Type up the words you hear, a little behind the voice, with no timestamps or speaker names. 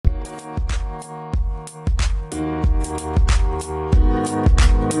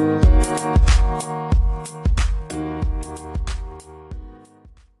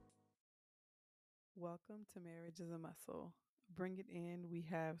Welcome to Marriage is a Muscle. Bring it in. We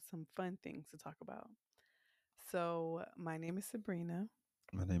have some fun things to talk about. My name is Sabrina,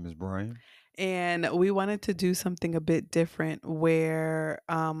 My name is Brian. and we wanted to do something a bit different where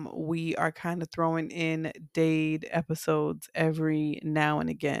we are kind of throwing in Dade episodes every now and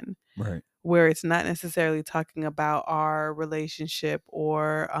again, Right. where it's not necessarily talking about our relationship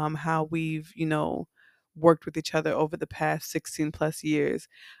or how we've, worked with each other over the past 16 plus years.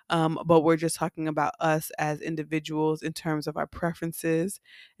 But we're just talking about us as individuals in terms of our preferences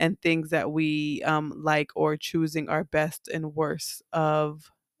and things that we like, or choosing our best and worst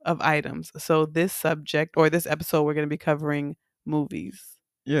of items. So this subject or this episode, we're going to be covering movies.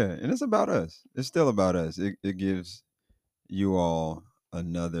 Yeah, and it's about us. It's still about us. It gives you all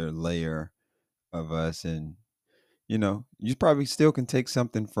another layer of us, and you probably still can take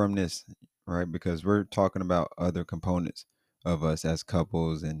something from this, right? Because we're talking about other components of us as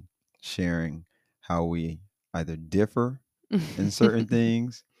couples and sharing how we either differ in certain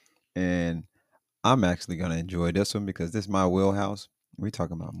things. And I'm actually gonna enjoy this one because this is my wheelhouse. We're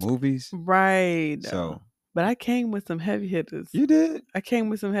talking about movies. Right. So But I came with some heavy hitters. you did. I came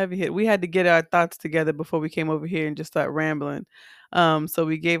with some heavy hit. We had to get our thoughts together before we came over here and just start rambling. So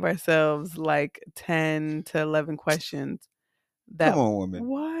we gave ourselves like 10 to 11 questions Come that on, woman.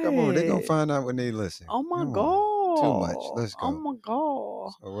 Come on. They're gonna what? find out when they listen. Oh my Come on. Too much. god. Let's Oh go. my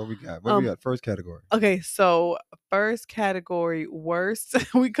god. So what we got? What we Um got? First category. okay, so first category worst.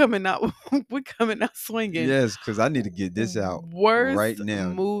 We coming out swinging. Yes, because I need to get this out right Worst now.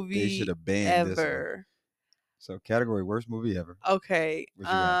 They should movie have banned this one. ever. So category worst movie ever. Okay.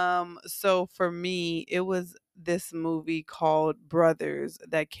 What you got? So for me, it was this movie called Brothers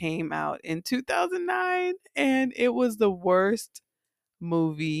that came out in 2009, and it was the worst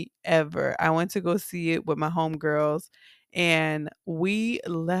movie ever. I went to go see it with my homegirls, and we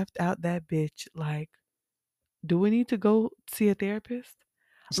left out that bitch like, do we need to go see a therapist?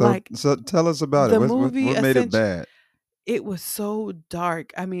 So Like so tell us about it. the What what movie what made it essentially, bad? it was so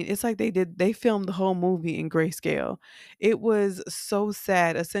dark. I mean, it's like they filmed the whole movie in grayscale. It was so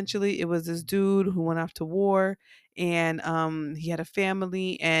sad. Essentially, it was this dude who went off to war, and he had a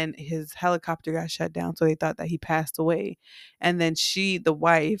family, and his helicopter got shut down, so they thought that he passed away. And then she, the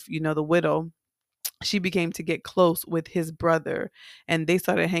wife, the widow, she became to get close with his brother, and they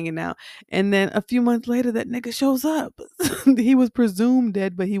started hanging out. And then a few months later, that nigga shows up. He was presumed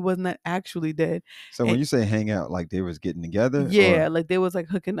dead, but he was not actually dead. So when And you say hang out, like they was getting together, yeah, or like they was like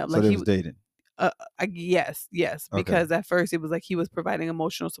hooking up. so Like they he was dating. yes, yes, Okay. because at first it was like he was providing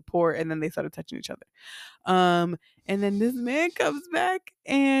emotional support, and then they started touching each other. Um, and then this man comes back,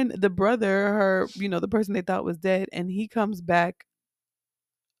 and the brother, the person they thought was dead, and he comes back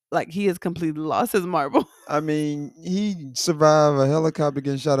like he has completely lost his marble. I mean, he survived a helicopter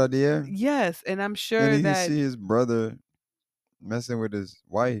getting shot out of the air, Yes, and I'm and sure he that see his brother messing with his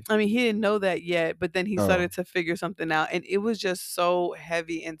wife. I mean, he didn't know that yet, but then he Oh, started to figure something out, and it was just so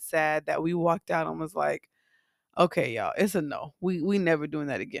heavy and sad that we walked out and was like, "Okay, y'all, it's a no. We never doing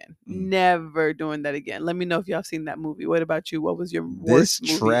that again. mm. Never doing that again." Let me know if y'all seen that movie. What about you? What was your This worst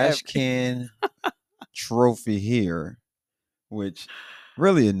movie ever? trash can trophy here, which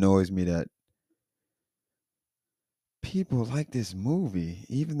really annoys me that people like this movie,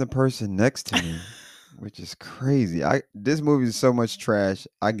 even the person next to me, which is crazy. I This movie is so much trash.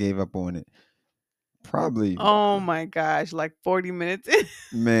 I gave up on it. Probably, Oh my gosh, like 40 minutes in.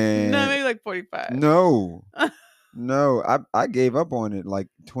 No, man. maybe like 45. No, no. I gave up on it like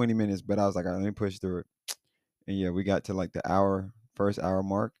 20 minutes, but I was like, all right, let me push through it. And yeah, we got to like the first hour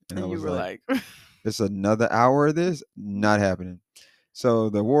mark, and I And you was were like, like, it's another hour of this, not happening. So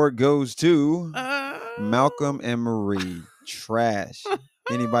the award goes to uh, Malcolm and Marie. Trash.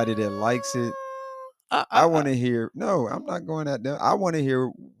 Anybody that likes it, uh, I uh, uh. want to hear. No, I'm not going at them. I want to hear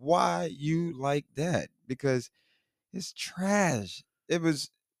why you like that because it's trash. It was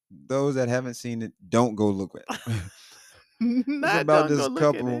those that haven't seen it, don't go look at it. It's Not about don't go this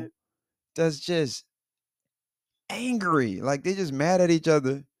look at couple it. that's just angry. Like they just mad at each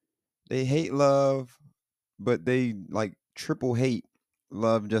other. They hate love, but they like triple hate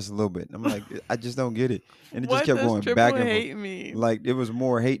love just a little bit. I'm like, I just don't get it. And it just What kept does going triple back and forth. hate mean? Like it was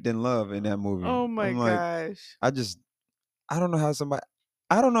more hate than love in that movie. Oh my I'm like, gosh. I just I don't know how somebody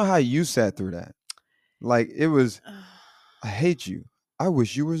I don't know how you sat through that. Like it was, I hate you. I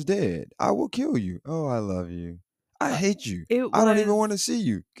wish you was dead. I will kill you. Oh, I love you. I Uh, hate you. it I don't even was want to see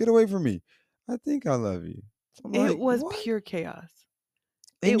you. Get away from me. I think I love you. I'm it like, was what? pure chaos.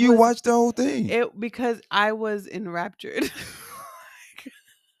 And It you was watched the whole thing. it because I was enraptured.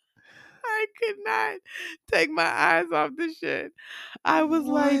 I could not take my eyes off the shit. I was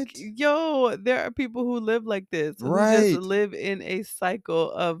like, What? yo, there are people who live like this, who just Right. live in a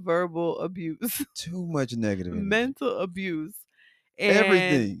cycle of verbal abuse, Too much negative energy. mental abuse. And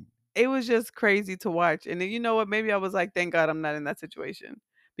Everything. it was just crazy to watch. And then, you know what? Maybe I was like, thank God I'm not in that situation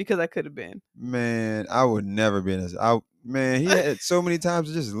because I could have been. Man, I would never be in this. I man, he had so many times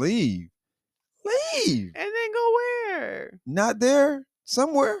to just leave. Leave. And then go where? Not there.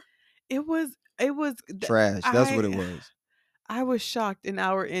 Somewhere. It was Trash. That's what it I was. I was shocked an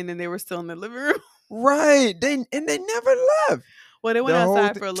hour in and they were still in the living room. Right. They never left. Well, they went The whole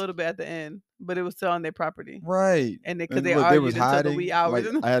outside thing. for a little bit at the end, but it was still on their property. Right. And because And they look, they was argued until the wee hiding. hours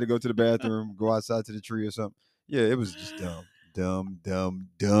Like in the I had to go to the bathroom, go outside to the tree or something. Yeah, it was just dumb. Dumb, dumb,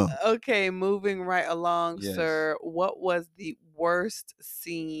 dumb. Okay, moving right along, Yes. sir. What was the worst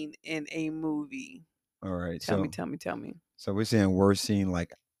scene in a movie? All right. Tell me, So tell me, tell me. so we're saying worst scene.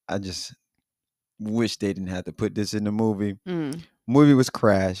 Like I just wish they didn't have to put this in the movie. Mm, Movie was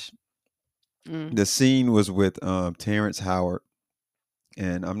Crash. mm. The scene was with Terrence Howard,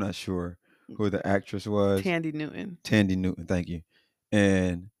 and I'm not sure who the actress was. Tandy Newton. Tandy Newton, thank you.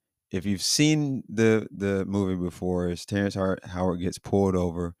 And if you've seen the movie before, it's Howard gets pulled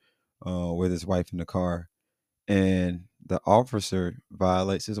over with his wife in the car, and the officer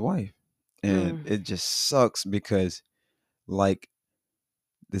violates his wife, and Mm, it just sucks because like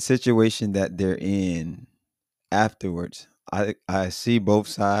the situation that they're in afterwards, I see both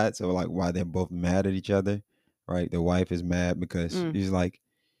sides of like why they're both mad at each other. Right, the wife is mad because mm. he's like,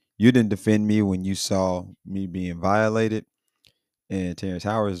 "You didn't defend me when you saw me being violated." And Terrence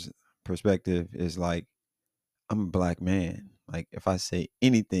Howard's perspective is like, "I'm a black man. Like, if I say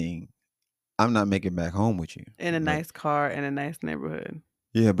anything, I'm not making back home with you." In a Like, nice car in a nice neighborhood.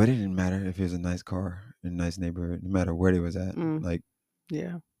 yeah, but it didn't matter if it was a nice car in a nice neighborhood, no matter where they was at. Mm, Like,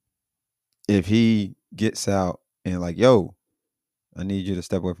 yeah. if he gets out and like, "Yo, I need you to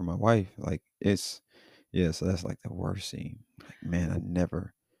step away from my wife," like it's yeah. So that's like the worst scene. Like, man, I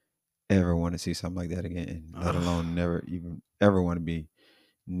never ever want to see something like that again, and let Ugh. alone never even ever want to be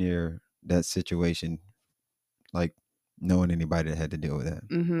near that situation, like knowing anybody that had to deal with that.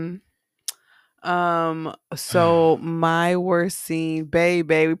 Mm-hmm. So my worst scene,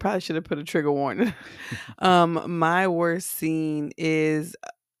 baby, we probably should have put a trigger warning. My worst scene is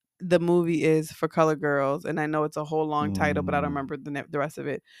the movie is For Color Girls, and I know it's a whole long title, but I don't Mm, remember the rest of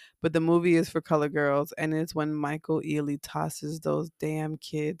it. But the movie is For Color Girls, and it's when Michael Ealy tosses those damn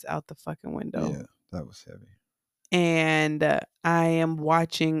kids out the fucking window. yeah, that was heavy. And I am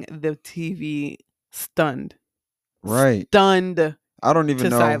watching the TV stunned, Right. stunned I don't even to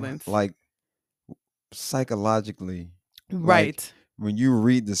know, silence. like psychologically, like Right. when you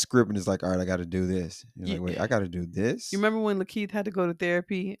read the script and it's like, all right, I got to do this. You're You, like, wait, I got to do you this? remember when Lakeith had to go to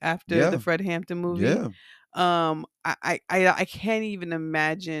therapy after the Yeah, Fred Hampton movie? yeah. I can't even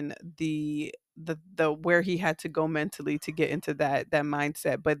imagine the where he had to go mentally to get into that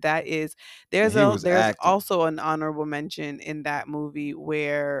mindset. But that is And he was there's acting. also an honorable mention in that movie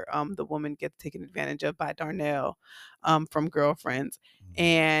where the woman gets taken advantage of by Darnell from Girlfriends.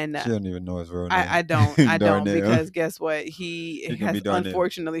 And She don't even know his real I, name. I don't. I don't Darnell. because guess what? He He can be has Darnell.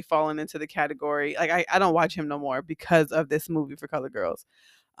 unfortunately fallen into the category. Like I don't watch him no more because of this movie For Color Girls.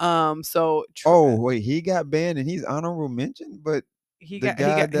 So Oh, wait, he got banned and he's honorable mention, but he the got he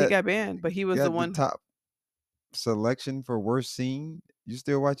guy got he that got banned, but he was the got the one. top selection for worst scene, you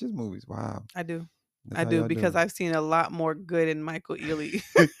still watch his movies. Wow. I do. That's I how do y'all because do I've seen a lot more good in Michael Ealy.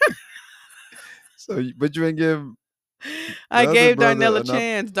 it. So, but you ain't give I the other gave Darnell brother a enough.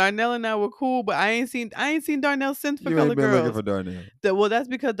 chance. Darnell and I were cool, but I ain't seen Darnell since For You ain't Color been looking for Girls. Darnell. Well, that's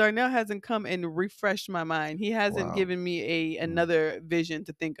because Darnell hasn't come and refreshed my mind. He hasn't Wow. given me a Mm. another vision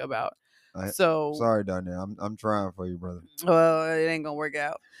to think about. I So sorry, Darnell. I'm trying for you, brother. well, it ain't gonna work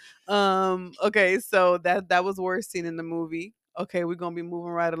out. Okay, so that was worst scene in the movie. Okay, we're gonna be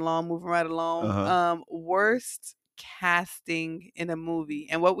moving right along, moving right Uh along. huh. Worst casting in a movie.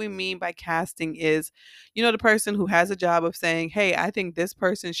 And what we mean by casting is, the person who has a job of saying, hey, I think this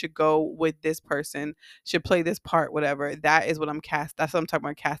person should go with this person, should play this part, whatever. That is what that's what I'm talking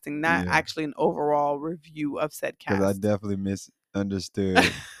about casting, not Yeah, actually an overall review of said because I cast. definitely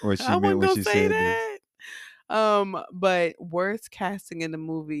misunderstood what she I meant wasn't when gonna she say said this. that. But worst casting in the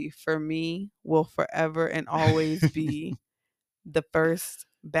movie for me will forever and always be the first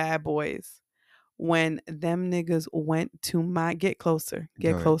Bad Boys. When them niggas went to get Go ahead,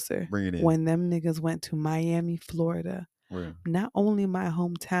 closer. bring it in. When them niggas went to Miami, Florida, Where? not only my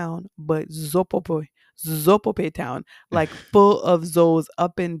hometown, but Zopope town, like full of Zos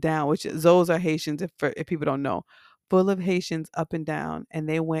up and down, which Zos are Haitians if people don't know. full of Haitians up and down, and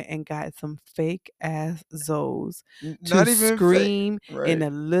they went and got some fake ass Zoes to Not even fake, scream in right? a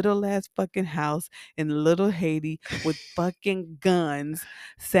little ass fucking house in little Haiti with fucking guns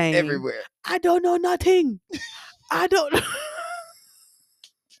saying, Everywhere. I don't know nothing. I don't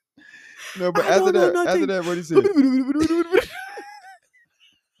No, but I don't know after nothing. that, what he said?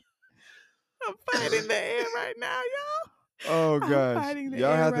 I'm fighting the air right now, y'all. Oh I'm gosh, fighting the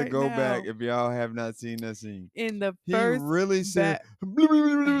y'all air have to right go back now. if y'all have not seen that scene. In the He first really said, bat,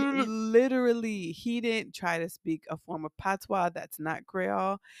 literally, he didn't try to speak a form of patois that's not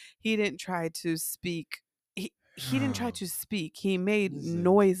Creole. He didn't try to speak. He didn't try to speak. He made Listen,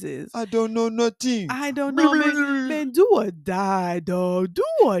 noises. I don't know nothing. I don't know, man. Man, do or die, dog. Do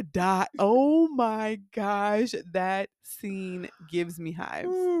or die. Oh my gosh, that scene gives me hives,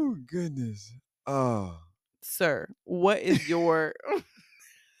 Oh goodness. Oh. sir. What is your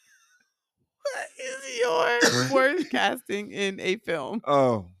what is your worst casting in a film?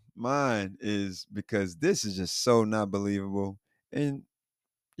 Oh, mine is because this is just so not believable. And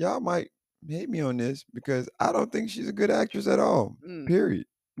y'all might hate me on this because I don't think she's a good actress at all. Mm, Period.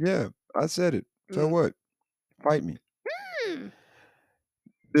 Yeah, I said it. So mm, what? Fight me. mm.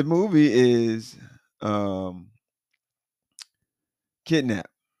 The movie is um Kidnap.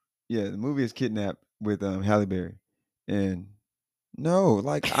 Yeah, the movie is Kidnap with Halle Berry. And no,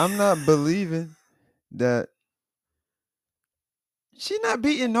 like I'm not believing that she not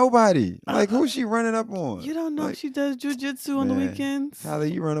beating nobody. Uh, Like who's she running up on? you don't know if Like she does jujitsu on the man, weekends? Halle,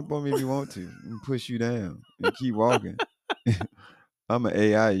 you run up on me if you want to and push you down and keep walking. I'm an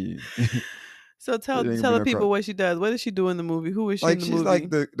AI you. It So ain't gonna tell be the no cross. people what she does. What does she do in the movie? Who is she in Like the she's like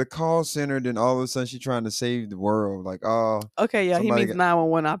movie? the call center, then all of a sudden she's trying to save the world. Like, oh, Okay, yeah, he somebody means got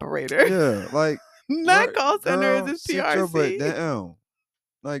 911 operator. yeah, like Not what call center. Is girl, his sit your butt PRC? down.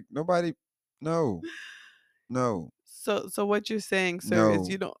 Like nobody no, no, So what you're saying, sir, is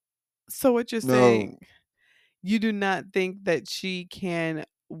you no, don't. So what you're saying, no, you do not think that she can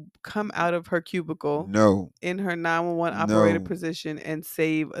come out of her cubicle no, in her 911 operator no. position and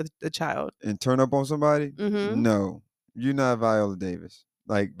save a child. And turn up on somebody? Mm-hmm. No. You're not Viola Davis.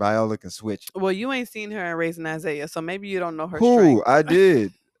 Like Viola can switch. Well, you ain't seen her in Raising Isaiah, so maybe you don't know her Who? strength. I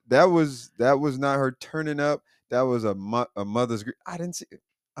did. That was not her turning up. That was a mother's. I didn't see.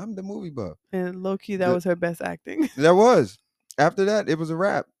 I'm the movie buff. And low key, that The was her best acting. that was after that. It was a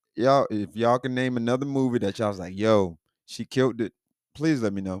wrap. Y'all, if y'all can name another movie that y'all was like, yo, she killed it. Please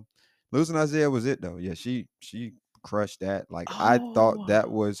let me know. Losing Isaiah was it though. Yeah, she crushed that. Like I thought Oh, that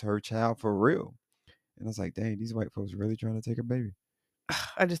was her child for real. And I was like, dang, these white folks really trying to take her baby.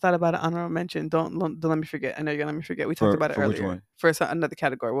 I just thought about an honorable mention. Don't let me forget. I know you're gonna let me forget. We talked For about it for which earlier. one? For another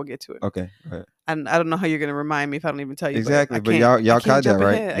category, we'll get to it. Okay, go ahead. And I don't know how you're gonna remind me if I don't even tell you, but Exactly, but y'all I can't caught that, jump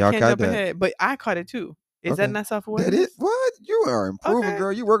right? ahead. I Y'all can't caught jump that. ahead. But I caught it too. Is that Okay. not self That it? awareness? What? You are improving, Okay.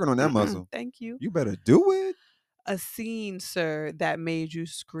 girl. You working on that muscle. Thank you. You better do it. A scene, sir, that made you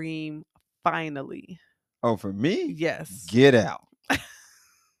scream finally. Oh, for me, Yes. Get Out.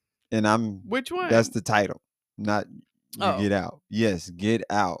 And Which that's one? the title, not You Oh. Get Out. Yes, Get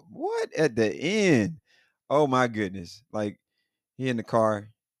Out. What at the end? Oh my goodness. Like he in the car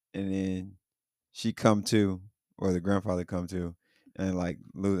and then she come to, or the grandfather come to, and like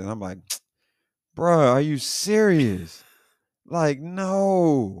lose. And I'm like, bruh, are you serious? Like,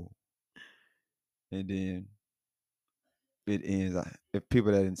 no. And then it ends. If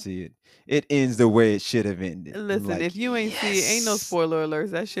people that didn't see it, it ends the way it should have ended. I'm Listen, like, if you ain't see it, ain't no yes, spoiler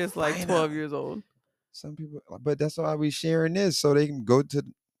alerts. That shit's like 12 finally. years old. Some people, but that's why we sharing this so they can go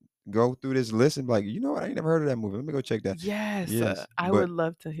through this list and be like, you know what? I ain't never heard of that movie. Let me go check that. Yes. Yes, I but would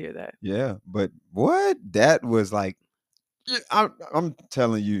love to hear that. yeah, but what that was like. I'm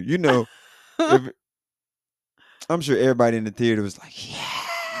telling you, if I'm sure everybody in the theater was like,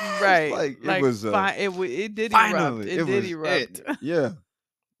 yes, Right. like it Like was it did erupt. finally, It it did was it. erupt. Yeah,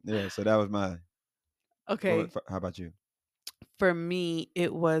 yeah. So that was mine. Okay. How about you? For me,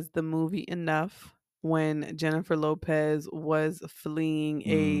 it was the movie Enough when Jennifer Lopez was fleeing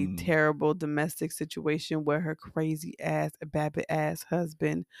a Mm, terrible domestic situation where her crazy ass, Babbitt ass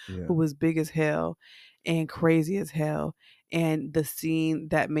husband, yeah, who was big as hell and crazy as hell. And the scene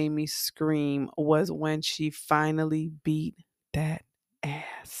that made me scream was when she finally beat that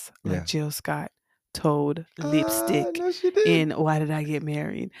ass like yeah. Jill Scott told lipstick No, she did. in Why Did I Get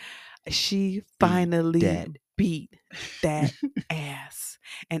Married? She Beat finally that. beat that ass.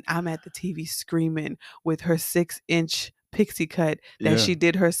 And I'm at the TV screaming with her 6-inch pixie cut that Yeah. she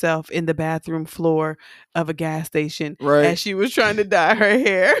did herself in the bathroom floor of a gas station Right. as she was trying to dye her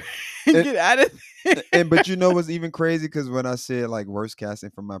hair and And, get out of there. but you know what's even crazy? Because when I said like worst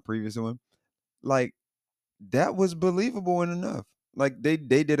casting from my previous one, like that was believable and enough. Like they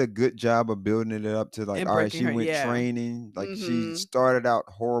did a good job of building it up to like, And all right, breaking she her, went yeah. training. Like she Mhm. started out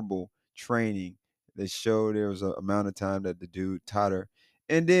horrible training. They showed there was a amount of time that the dude taught her,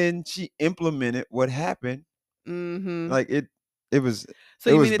 and then she implemented what happened. Mhm. Like it was So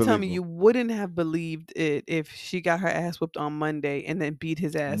it you mean was to tell me you believable. wouldn't have believed it if she got her ass whooped on Monday and then beat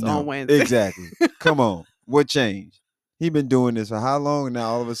his ass on No, Wednesday? exactly. Come on, what changed? He been doing this for how long? And now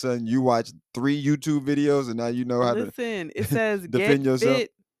all of a sudden you watch 3 YouTube videos and now you know how to Listen, it says "Get defend yourself.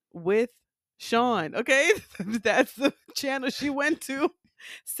 Fit with Sean." Okay, that's the channel she went to.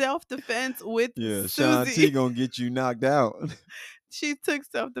 Self defense with Yeah, Sean T Susie. gonna get you knocked out. She took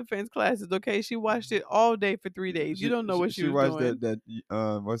self defense classes. Okay, she watched it all day for 3 days. You don't know what she She was watched doing.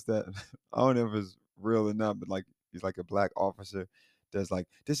 that what's that? I don't know if it's real or not, but like he's like a black officer that's like,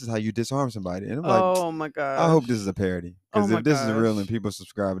 this is how you disarm somebody. And I'm like, Oh my I hope this is gosh. a parody. Oh Because my if this is real and gosh. people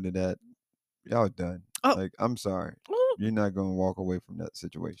subscribing to that, y'all done. Oh. Like, I'm sorry. You're not gonna walk away from that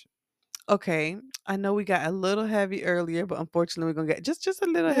situation. Okay, I know we got a little heavy earlier, but unfortunately, we're gonna get just a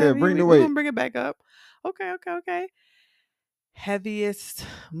little Yeah, heavy. bring the We're weight. gonna bring it back up. Okay, okay, okay. Heaviest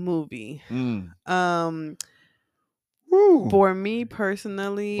movie. Mm. Um, Woo. for me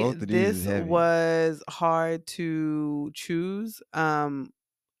personally, Both of these is this heavy. was hard to choose.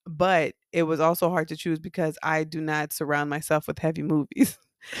 But it was also hard to choose because I do not surround myself with heavy movies.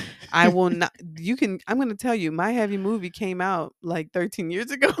 I will not. You can. I'm going to tell you, my heavy movie came out like 13 years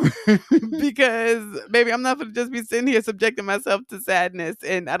ago. Because baby, I'm not gonna just be sitting here subjecting myself to sadness,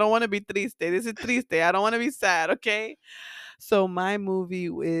 and I don't want to be triste. This is triste. I don't want to be sad. Okay, so my movie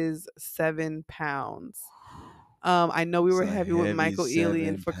is 7 pounds. I know we It's were a heavy with heavy Michael Ealy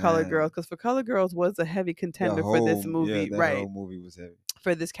seven For Color Girls pounds. because For Color Girls was a heavy contender for this movie, That right? whole movie was heavy.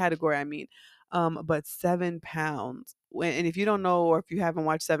 For this category, I mean. But 7 pounds. When and if you don't know or if you haven't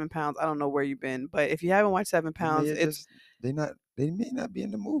watched 7 pounds, I don't know where you've been. But if you haven't watched Seven They may Pounds, have it's just they may not be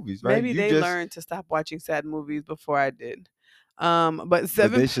in the movies, right? maybe You they just learned to stop watching sad movies before I did. But but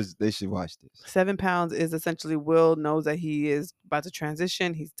they should watch this. 7 pounds is essentially Will knows that he is about to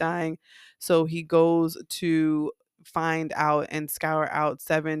transition. He's dying. So he goes to find out and scour out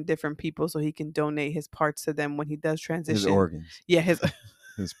 7 different people so he can donate his parts to them when he does His transition. organs, Yeah, his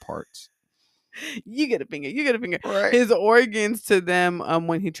his parts. you get a finger, you get a finger. Right. His organs to them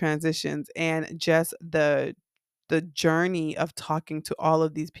when he transitions, and just the journey of talking to all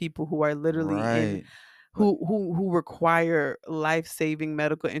of these people who are literally in Right. Like who require life-saving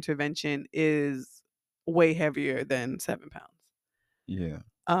medical intervention is way heavier than 7 pounds. yeah.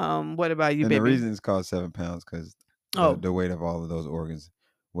 What about you, And the baby? reason it's called 7 pounds because Oh, the weight of all of those organs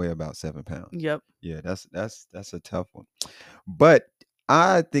weigh about 7 pounds. yep. Yeah, that's a tough one. But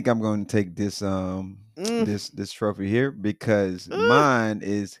I think I'm going to take this Mm. this trophy here because Ugh. mine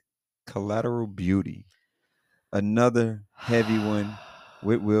is Collateral Beauty, another heavy one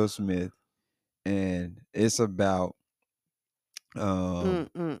with Will Smith, and it's about Mm,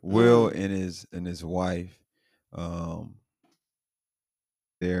 mm, Will mm. and his wife, um,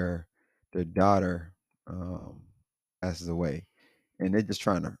 their daughter um, passes away, and they're just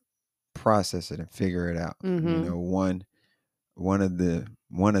trying to process it and figure it out. You Mhm. know, one of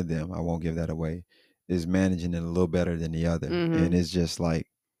them, I won't give that away, is managing it a little better than the other, and Mhm. it's just like,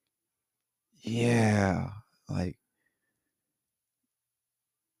 yeah, like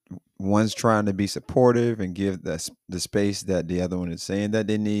one's trying to be supportive and give the space that the other one is saying that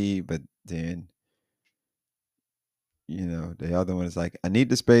they need, but then the other one is like, I need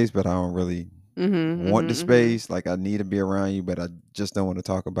the space, but I don't really Mhm. want the Mhm. Mhm. space. Like I need to be around you, but I just don't want to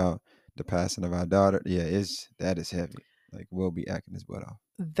talk about the passing of our daughter. Yeah, it's that is heavy. Like we'll be acting his butt off.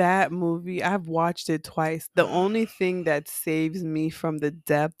 That movie, I've watched it twice. The only thing that saves me from the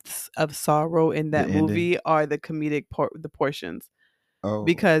depths of sorrow in The that ending. movie are the comedic the portions. Oh,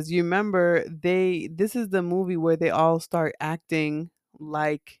 Because you remember this is the movie where they all start acting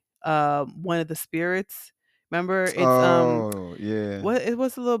like one of the spirits. Remember it's oh yeah.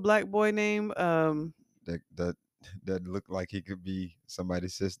 what's the little black boy name? That that looked like he could be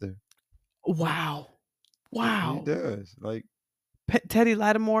somebody's sister. Wow. He Wow. does. Like Teddy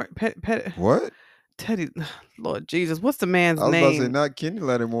Lattimore, what? Teddy, Lord Jesus, what's the man's I was about to say name? not Kenny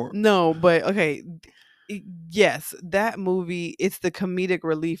Lattimore. No, but okay. Yes, that movie, it's the comedic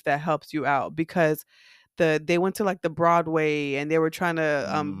relief that helps you out because they went to like the Broadway and they were trying to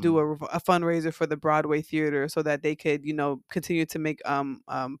do Mm, a fundraiser for the Broadway theater so that they could, continue to make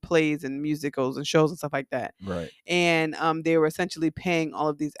plays and musicals and shows and stuff like that. right. And they were essentially paying all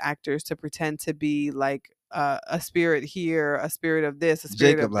of these actors to pretend to be like a spirit here, a spirit of this, a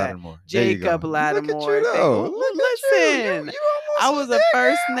spirit Jacob of that. Lattimore. There you Jacob go. Look at you Lattimore. though. Look at you. Listen, You I What's was his a name,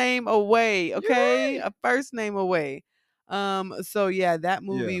 first girl? name away, You okay? right. A first name away. So yeah,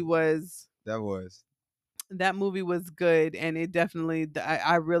 Yeah, that was. that movie was good, and it definitely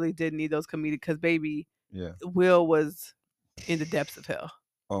I really did need those comedic because baby Yeah. Will was in the depths of hell.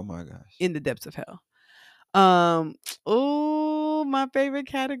 Oh my gosh. In the depths of hell. Um, oh, my favorite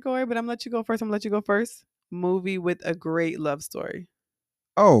category, but I'm gonna let you go first. I'm gonna let you go first. Movie with a great love story.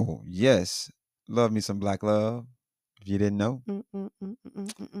 Oh yes, love me some black love. If you didn't know, Mm, mm, mm,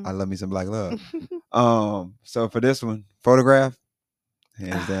 mm, mm, I mm, love me some black love. mm. So for this one, photograph,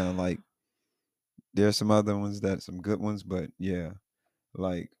 hands down. Ah, Like there's some other ones that some good ones, but yeah,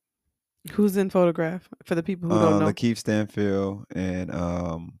 like who's in Photograph? For the people who don't know. Lakeith Stanfield and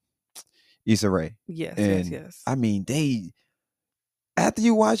Issa Rae. Yes, yes, And yes. I mean, they after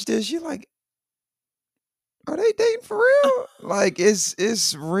you watch this, you're like, are they dating for real? Like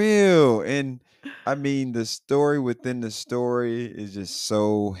it's real. And I mean, the story within the story is just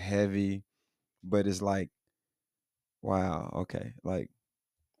so heavy, but it's like, wow, okay. Like,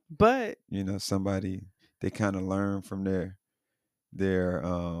 But somebody they kind of learn from their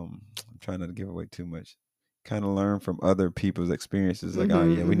I'm trying not to give away too much. Kind of learn from other people's experiences. Like, oh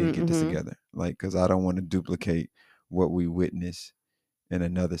mhm, yeah, we need to mhm, get this mhm. together. Like, because I don't want to duplicate what we witnessed in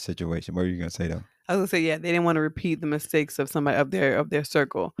another situation. What are you gonna say though? I was gonna say, yeah, they didn't want to repeat the mistakes of somebody of their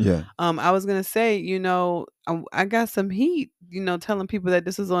circle. Yeah. I was gonna say, I got some heat, telling people that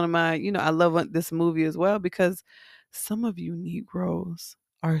this is one of my, I love this movie as well because some of you Negroes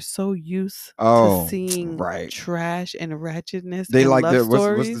are so used to Oh, seeing right. trash and ratchetness They and like love that.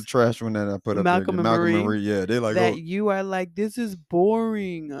 What's the stories. trash one that I put up there? Malcolm and Malcolm and Marie, Marie. Yeah, they like, that oh, you are like, this is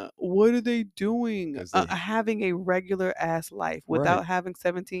boring. What are they doing? because they Having a regular ass life right. without having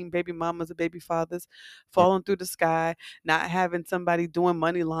 17 baby mamas and baby fathers Or falling through the sky, not having somebody doing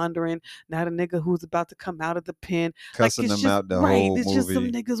money laundering, not a nigga who's about to come out of the pen. Like, cussing it's them just out the right. whole It's just some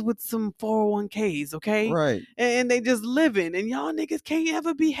movie. niggas with some 401ks, okay? Right. And they just living, and y'all niggas can't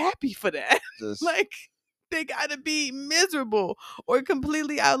ever be happy for that. Just Like, they gotta be miserable or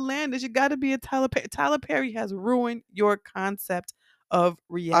completely outlandish. It gotta be a Tyler Perry. Tyler Perry has ruined your concept of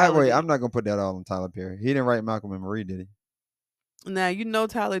I wait. reality. I'm not gonna put that all on Tyler Perry. He didn't write Malcolm and Marie, did he? Now you know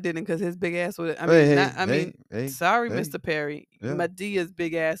Tyler didn't because his big ass would. I Hey, mean, not. hey, I mean, hey, hey, sorry, hey. Mr. Perry. Yeah. Medea's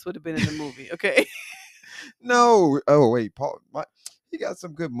big ass would have been in the movie. Okay. No. Oh wait, he got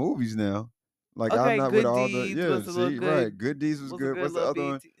some good movies now. Like I'm Okay. not with Good all the Deeds yeah. was a little See, right. good. Good Deeds was Was a good. good What's the little other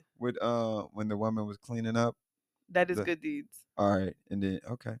one BT. with when the woman was cleaning up? That is The Good Deeds. all right, and then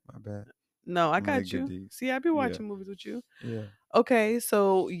okay, my bad. No, I I'm like got Good you. Deeds. See, I be Yeah, watching movies with you. yeah, Okay,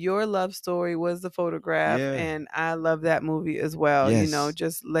 so your love story was The Photograph, yeah. and I love that movie as well. Yes.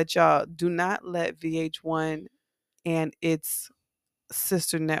 Just let y'all do not let VH1 and its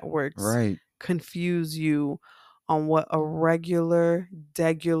sister networks Right. confuse you on what a regular,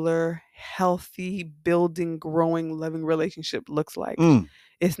 degular, healthy, building, growing, loving relationship looks like. Mm.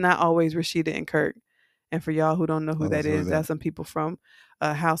 It's not always Rashida and Kirk. And for y'all who don't know who Oh, that so was is, that? that's some people from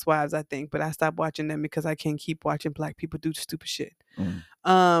Housewives, I think. But I stopped watching them because I can't keep watching black people do stupid shit. Mm.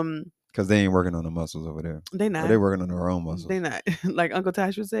 Um, Because they ain't working on the muscles over there. they Or they not. working on their own They muscles. not. Like Uncle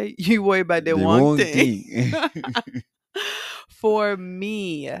Tash would say, you worry about that They one won't thing. think. For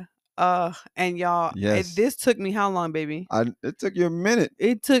me, and y'all, Yes. this took me how long, baby? It took you a minute.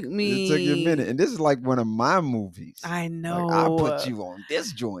 It took It took you a minute. me. And this is like one of my movies. I Like I put know. you on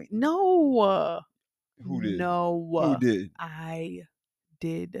this joint. No. Who did? Who No. did? I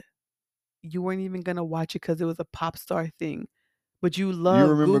did. You weren't even gonna watch it because it was a pop star thing. But you You love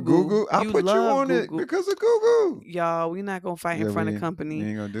remember Google. Google? I You put you love on it Google. because of Google. Y'all, we're not gonna fight in Yeah, front of we company.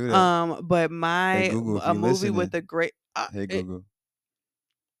 ain't gonna do that. But Hey Google, if a you movie with listening, a great hey Google.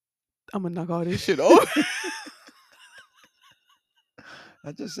 I'm gonna knock all this shit over.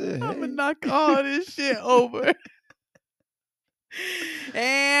 I just said, I'm gonna hey. knock all this shit over.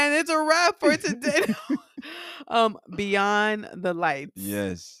 And it's a wrap for today. Beyond the Lights.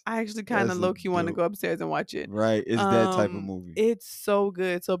 Yes. I actually kind of That's a low key want to dope. go upstairs and watch it. Right. It's that type of movie. It's so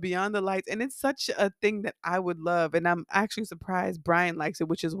good. So Beyond the Lights, and it's such a thing that I would love, and I'm actually surprised Brian likes it,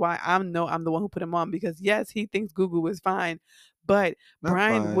 which is why I'm the one who put him on because yes, he thinks Google is fine, but Not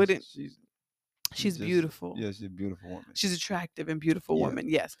Brian fine. wouldn't. She's She's just beautiful. yeah, she's a beautiful woman. She's attractive and beautiful Yeah. woman.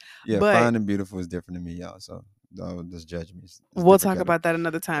 Yes, Yeah, but fine and beautiful is different than me, y'all. So don't just judge me. It's we'll different talk category. about that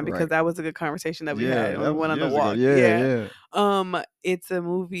another time because Right. that was a good conversation that we Yeah, had when we that was went on the years ago. walk. Yeah, Yeah. yeah. It's a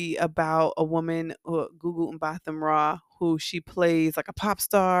movie about a woman, Gugu Mbatha Raw, who she plays like a pop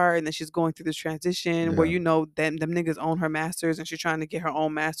star, and then she's going through this transition where Yeah. them niggas own her masters, and she's trying to get her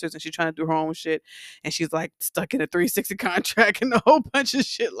own masters, and she's trying to do her own shit, and she's like stuck in a 360 contract and a whole bunch of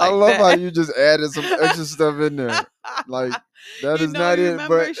shit I like love how that. you just added some extra stuff in there. Like that is not You it,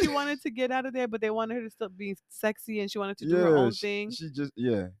 but remember she wanted to get out of there, but they wanted her to still be sexy, and she wanted to do her yeah, own thing. she just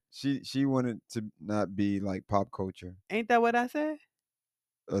yeah, she wanted to not be like pop culture. Ain't that what I said?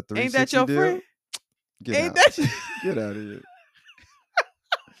 A Ain't that 360 your deal? friend? Get Ain't out. that Get out of here.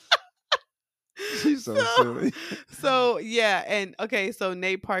 She's so so silly. so yeah, and okay, so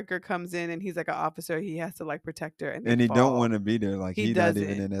Nate Parker comes in and he's like an officer. He has to like protect her, and they And he don't fall. want to be there. Like He he not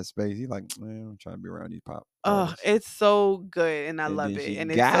even doesn't. in that space. He like, man, I'm trying to be around these pop Oh, artists. it's so good and I And love then it. she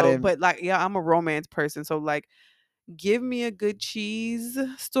And it's got so him. but like yeah, I'm a romance person. So like give me a good cheese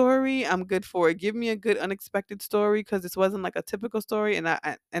story. I'm good for it. Give me a good unexpected story because this wasn't like a typical story and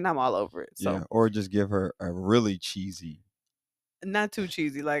I'm all over it. So Yeah. Or just give her a really cheesy. not too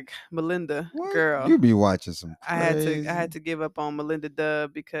cheesy like Melinda, What? girl. You be watching some I had crazy. to give up on Melinda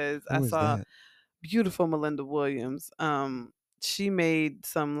Dub because I Who is saw that? beautiful Melinda Williams. She made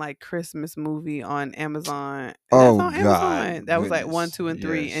some like Christmas movie on Amazon. That's Oh on Amazon. God, That was like one, goodness. two, and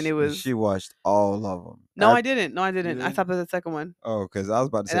three, and Yes. it was She watched all of them. no, I didn't. No, I You didn't. I didn't? stopped at the second one, Oh, because I was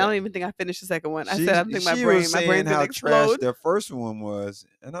about to and I say don't even think I finished the second one. I said I she don't think she was my saying brain's gonna how trash explode. the first one was,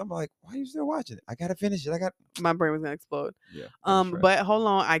 and I'm like, why you still watching it? I gotta finish it. I got My brain was gonna explode. yeah, it was trash. But hold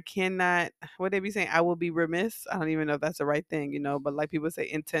on, I cannot. What they be saying? I will be remiss. I don't even know if that's the right thing, But like people say,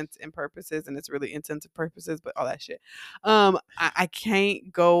 intents and purposes, and it's really intents and purposes, but all that shit. I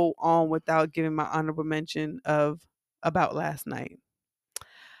can't go on without giving my honorable mention of About Last Night.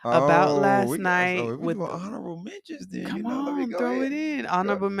 About Oh, Last we got Night so if we with do honorable mentions, then come let me on, go throw ahead it and in. go.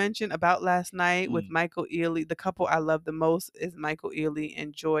 Honorable mention About Last Night with Mm, Michael Ealy. The couple I love the most is Michael Ealy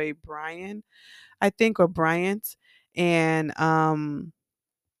and Joy Bryan, I think, or Bryant. And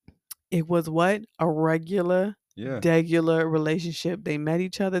it was what? A regular, yeah, degular relationship. They met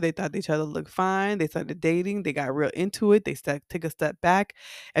each other. They thought each other looked fine. They started dating. They got real into it. They took a step back.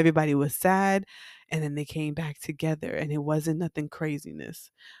 Everybody was sad. And then they came back together and it wasn't nothing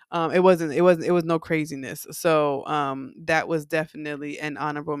craziness. It was no craziness. So that was definitely an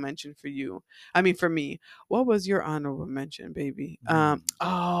honorable mention for you. I mean for me. What was your honorable mention, baby? mm.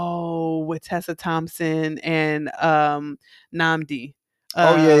 Oh, with Tessa Thompson and Namdi.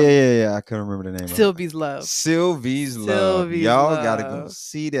 Oh yeah, yeah, Um yeah, yeah. I couldn't remember the name of it. Sylvie's Love. Sylvie's Love. Sylvie's Y'all gotta go Love.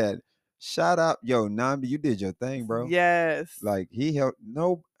 see that. Shout out, yo, Nambi, you did your thing, bro. Yes. Like he helped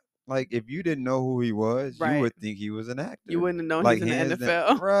no like if you didn't know who he was, you Right. would think he was an You actor. wouldn't have known he's Like in the hands down.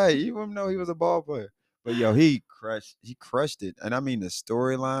 NFL. Right. You wouldn't know he was a ball player. But yo, he crushed it. And I mean the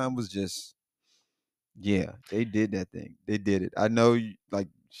storyline was just yeah, they did that thing. They did it. I know like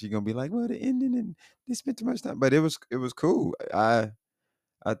she gonna be like, well, the ending and they spent too much time. But it was cool. I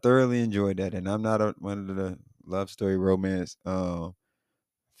thoroughly enjoyed that. And I'm not one of the love story romance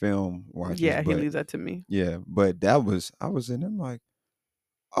film watchers, Yeah, he but leaves that to me. yeah, but that was I was in them like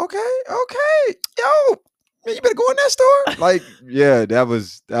okay, okay, yo, man, you better go in that store. Like, yeah, that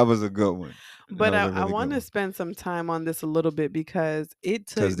was a good one. That But was a I really good want to one spend some time on this a little bit because it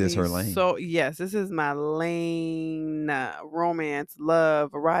because took this me her lane. so yes, this is my lane, romance,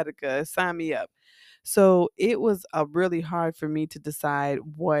 love, erotica, sign me up. So it was really hard for me to decide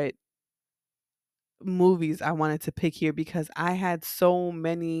what movies I wanted to pick here because I had so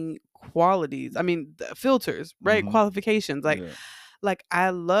many qualities. I mean, filters, right? Hmm. Qualifications. Yeah, Like I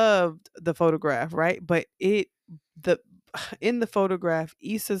loved The Photograph, right? But the in The Photograph,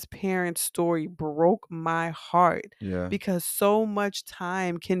 Issa's parents' story broke my heart yeah. because so much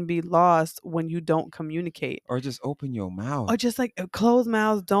time can be lost when you don't communicate. Or just open your Or mouth. just like closed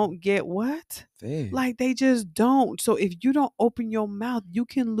mouths don't get what? Fed. Like they just don't. So if you don't open your mouth, you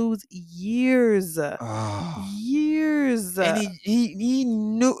can lose years. Oh, Years. and he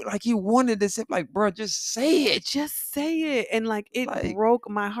knew like he wanted to say like, bro, just say it. Just say it. And like it Like, broke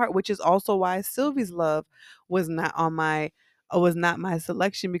my heart, which is also why Sylvie's Love was not on my was not my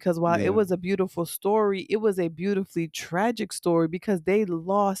selection because while it yeah. was a beautiful story, it was a beautifully tragic story because they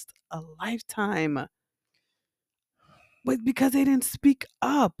lost a lifetime. But because they didn't speak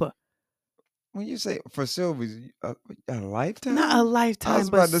up. When you say for Sylvie's a Not a lifetime, I lifetime, was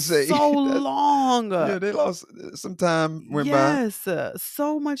but about to say so that. long. Yeah, they lost some time went by. Yes,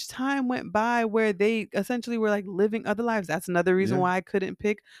 so much time went by where they essentially were like living other lives. That's another reason Yeah. why I couldn't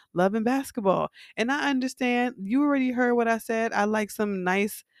pick Love and Basketball. And I understand you already heard what I said. I like some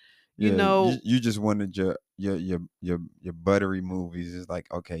nice, you Yeah, you know, you just wanted your buttery movies. It's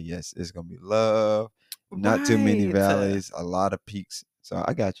like, okay, yes, it's gonna be love. not too many Right. valleys, a lot of peaks. So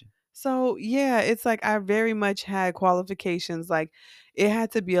I got you. So, yeah, it's like I very much had qualifications, like, it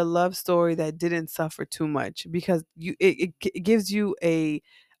had to be a love story that didn't suffer too much because it gives you a,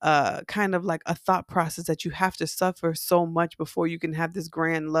 kind of like a thought process that you have to suffer so much before you can have this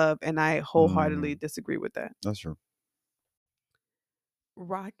grand love, and I wholeheartedly Mm, disagree with that. that's true.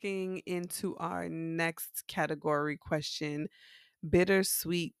 Rocking into our next category question,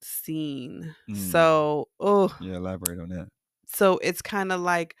 bittersweet scene. Mm, So, oh. yeah, elaborate on that. So it's kinda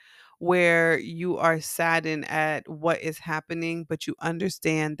like where you are saddened at what is happening, but you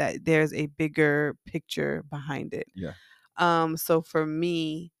understand that there's a bigger picture behind it. Yeah, So for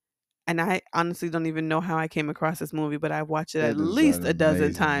me, and I honestly don't even know how I came across this movie, but I've watched it at it is an least a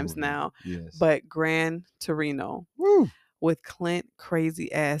dozen amazing times movie. now. Yes. But Gran Torino Woo! with Clint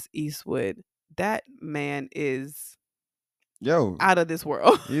crazy ass Eastwood, that man is Yo, out of this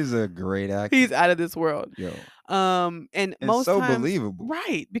world. he's a great He's actor. out of this world. Yo, And and most so times, believable.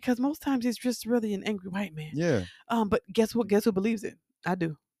 right, because most times he's just really an angry white man. Yeah, But guess what? Guess who believes it? I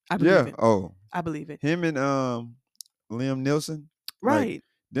do. I believe yeah. it. Oh, I believe it. him and Liam Nielsen, like Right.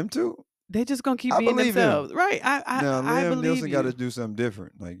 them two. They just gonna keep I being believe them. themselves. Right. Now I Liam believe Nielsen got to you. do something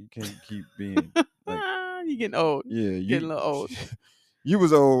different. Like you can't keep being like, You getting old. yeah, Getting you a little old. you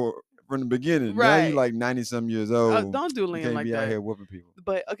was old from the beginning. Now you Right. like 90 some years old. Don't do You Liam can't like be out that. here whooping people.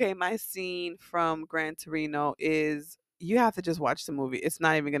 But okay, my scene from Gran Torino is you have to just watch the movie. It's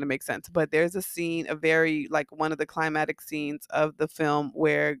not even going to make sense. But there's a scene, a very like one of the climatic scenes of the film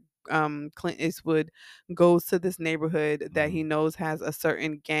where Clint Eastwood goes to this neighborhood that he Mhm. knows has a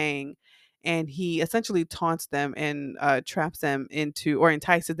certain gang, and he essentially taunts them and traps them into or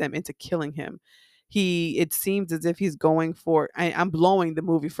entices them into killing him. It seems as if he's going for I'm blowing the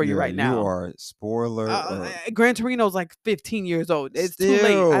movie for you Yeah, right you now. are spoiler or Gran Torino's like 15 years old. It's too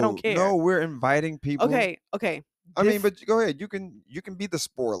late. I don't still care. no. We're inviting people. Okay, okay. I mean, This but go ahead. You can be the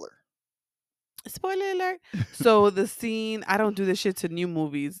spoiler. spoiler alert. So the scene, I don't do this shit to new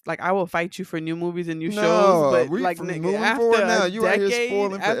movies. Like I will fight you for new movies and new shows, No, but we like from nigga, moving forward now. You out here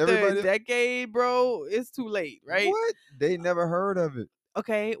spoiling for after a everybody. decade, bro, it's too late, right? What? They never heard of it.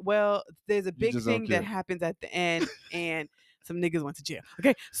 Okay, well, there's a You big just don't thing that care. happens at the end, and some niggas went to jail.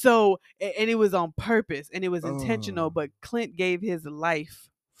 Okay, so and it was on purpose and it was intentional, Oh, but Clint gave his life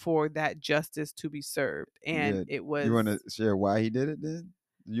for that justice to be served, and yeah. it You was. want to share why he did it? Then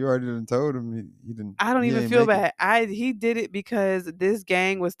you already done told him he didn't. I don't He even ain't feel make it. bad. He did it because this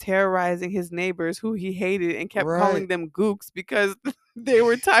gang was terrorizing his neighbors who he hated and kept Right. calling them gooks because they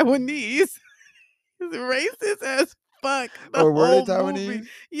were Taiwanese. He's racist as fuck the Oh, were they whole movie. Taiwanese?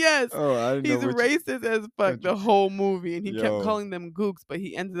 Yes, Oh, I didn't know he's what you. racist as fuck What you the whole movie, and he kept yo. calling them gooks, but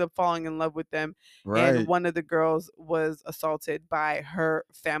he ended up falling in love with them. And Right. one of the girls was assaulted by her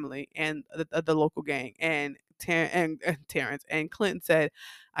family and the local gang. And Terrence and Clinton said,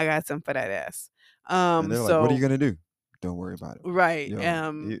 "I got some for that ass." And they're like, "What are you So gonna do?" Don't worry about it. right, Yo,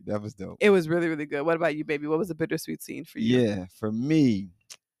 that was dope. it was really really good. What about you, baby? What was a bittersweet scene for you? Yeah, for me,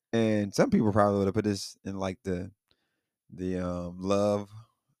 and some people probably would have put this in like the love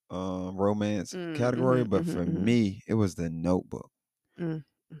romance category, Mm, but mhm, for mhm, me, it was the Notebook. mhm,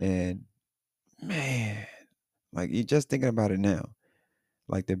 mm, And man, like you just thinking about it now,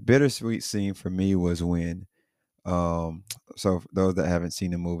 like the bittersweet scene for me was when so for those that haven't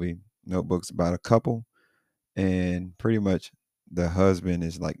seen the movie, Notebook's about a couple, and pretty much the husband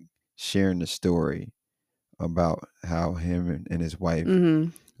is like sharing the story about how him and his wife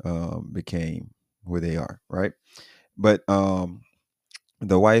mhm, became who they are, right? But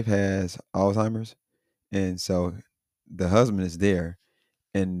the wife has Alzheimer's, and so the husband is there,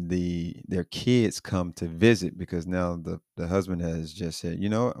 and their kids come to visit because now the husband has just said, you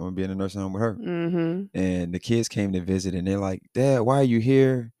know what, I'm gonna be in a nursing home with her, mhm, and the kids came to visit, and they're like, Dad, why are you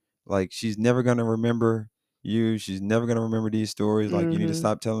here? Like she's never gonna remember you. She's never gonna remember these stories. Like you need to mhm.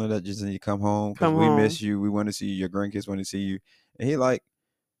 stop telling her that just need to come home because Come we home. miss you. We want to see you. Your grandkids want to see you. And he like,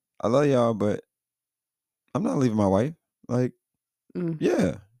 I love y'all, but I'm not leaving my wife. Like, Mm.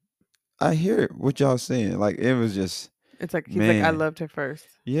 yeah, I hear what y'all saying. Like, it was just, It's like he's like, "I man, loved her first."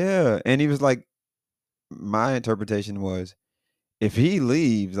 yeah. And he was like, my interpretation was, if he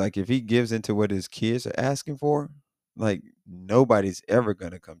leaves, like, if he gives into what his kids are asking for, like, nobody's ever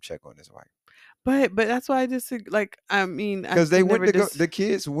gonna come check on his wife. But that's why I just like, I mean, I Because they can went never to go, just the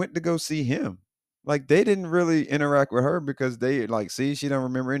kids went to go see him. Like, they didn't really interact with her because they like, see, she don't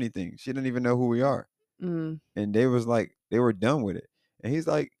remember anything. She didn't even know who we are. mm, And they was like, they were done with it. And he's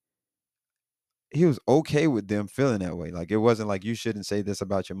like, he was okay with them feeling that way. Like it wasn't like you shouldn't say this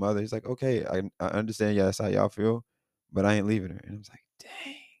about your mother. He's like, okay, I understand. Yeah, that's how y'all feel, but I ain't leaving her. And I was like,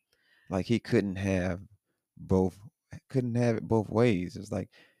 dang, like he couldn't have. both couldn't have it both ways. It's like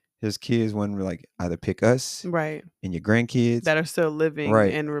his kids wanted to like either pick us Right. and your grandkids, That are still living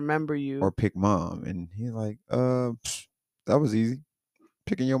right, and remember or you. pick mom. And he's like, that was easy.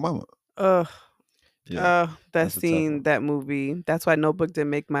 Picking your mama. Ugh. Yeah, That that's a tough scene, one. that movie. That's why Notebook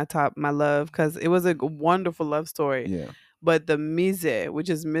didn't make my top, my love, because it was a wonderful love story. Yeah. But the mise, which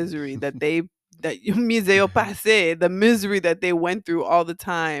is misery, that mise au passé, the misery that they went through all the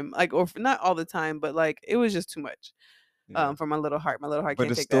time, like, or not all the time, but like it was just too much. Yeah. For my little heart. My little heart But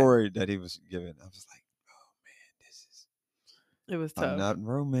can't the take that. story that he was giving, I was like, oh man, this is It was I'm tough. not in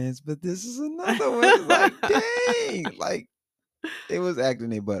romance, but this is another one. It's like, dang, like they was acting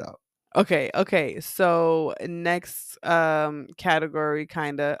their butt out. Okay, okay. So next category,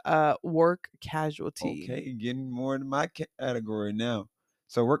 kinda work casualty. Okay, getting more in my category now.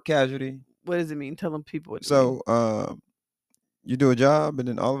 So work casualty. What does it mean? Tell them people what it means. So you do a job, and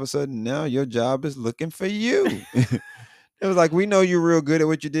then all of a sudden now your job is looking for you. It was like we know you're real good at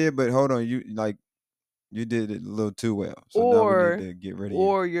what you did, but hold on, you like you did it a little too well. So now we need Or to get rid of you.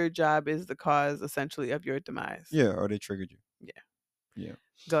 or your job is the cause essentially of your demise. Yeah, or they triggered you. Yeah. Yeah.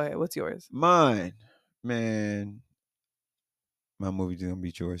 Go ahead. What's yours? Mine, man, my movie's gonna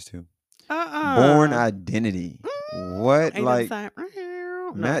be yours too. Born Uh-uh. Identity. What Ain't that the like sign? No,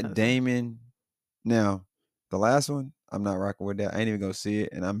 it's not Matt the sign. Damon? Now, the last one, I'm not rocking with that. I ain't even gonna see it,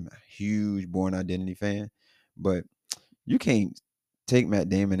 and I'm a huge Born Identity fan. But you can't take Matt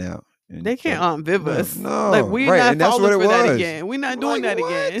Damon out and They try can't to Viv no, us. Like, no, we're right, not and that's what falling it for that was. again. We're not I'm doing like, that what?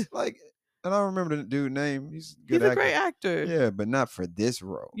 again. Like, and I don't remember the dude name. He's a good He's a great actor. actor. Yeah, but not for this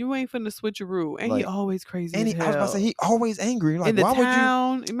role. You ain't finna switcheroo. And he Like, always crazy and as I was about to say hell. he always angry. Like, In the why would you?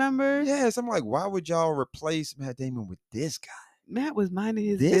 town, remember? Yes, I'm like, why would y'all replace Matt Damon with this guy? Matt was minding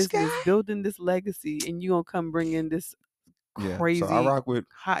his This business, guy? building this legacy, and you gonna come bring in this Yeah. So I crazy rock with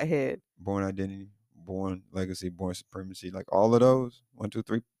hothead. Born Identity, Born Legacy, Born Supremacy, like all of those. 1, 2,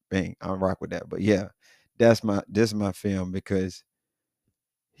 3, bang. I rock with that. But yeah, this is my film because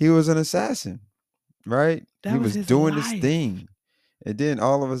he was an assassin, right? He That was was his doing this life. thing. And then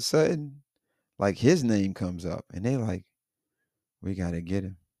all of a sudden, like his name comes up and they like, we gotta get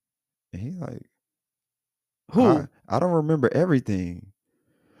him. And he like, Who? I don't remember everything.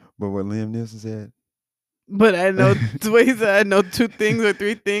 But what Liam Neeson said, But I know the way he said I know 2 things or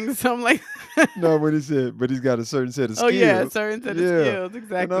 3 things. So I'm like, no, what he said, but he's got a certain set of oh yeah, a skills. certain set of Yeah. skills. And I'm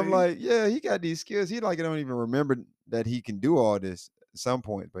Exactly. like, yeah, he got these skills. He like don't even remember that he can do all this at some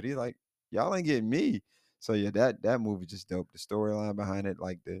point. But he's like, y'all ain't getting me. So yeah, that movie just dope. The storyline behind it,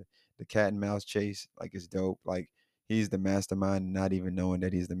 like the cat and mouse chase, like it's dope. Like he's the mastermind, not even knowing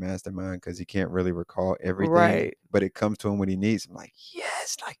that he's the mastermind because he can't really recall everything. Right. But it comes to him when he needs. I'm like,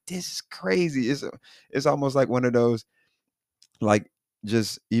 yes, like this is crazy. It's almost like one of those like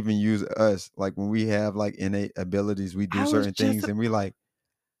just even use us like when we have like innate abilities we do I was certain just things and we like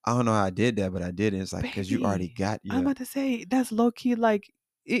I don't know how I did that but I did it. It's like because you already baby. got I'm yeah about to say that's low key like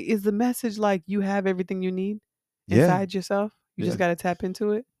is the message like you have everything you need yeah inside yourself. You just yeah gotta tap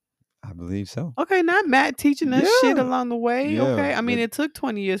into it. I believe so Okay, not Matt teaching us shit yeah along the way. yeah Okay. I mean, but it took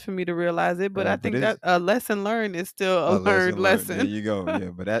 20 years for me to realize it, but I but think it's that a lesson learned is still a a learned lesson learned. There lesson. you go. Yeah,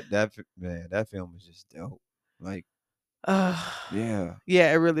 but man that film was just dope. Like Ugh. yeah,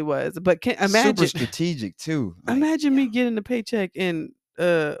 Yeah, it really was. But can super imagine strategic too. Like imagine yeah, me getting a paycheck and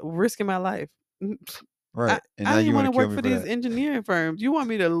risking my life. Mm, I, right. And I now didn't you want want to to kill work me for for these that. engineering firms. You want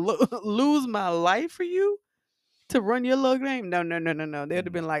me to lose my life for you to run your little game? No, no, no, no, no. They'd have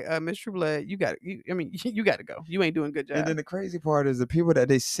Mm. been like, Miss True Blood, I mean, you got to go. You ain't doing a good And job. then the crazy part is the people that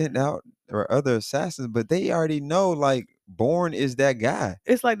they sent out are other assassins, but they already know like Bourne is that guy.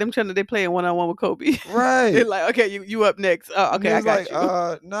 It's like them trying to they playing one on one with Kobe. They're Right. like, okay, you up next. Oh, And okay, I it's like,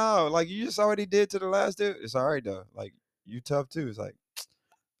 got you. no, like you just already did to the last dude. It's all right though. Like you tough too. It's like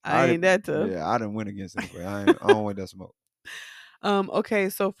I ain't that tough. yeah, I didn't win against anybody. I don't want that smoke. Okay,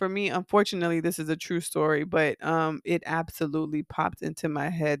 so for me, unfortunately, this is a true story, but it absolutely popped into my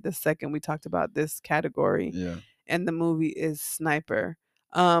head the second we talked about this category, Yeah. and the movie is Sniper.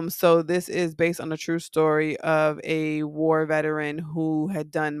 So this is based on a true story of a war veteran who had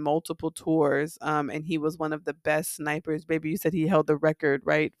done multiple tours, and he was one of the best snipers. Baby, you said he held the record,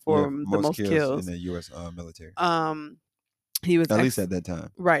 right, Yeah. for the Most most kills in kills. the US military. Um, he was At least at that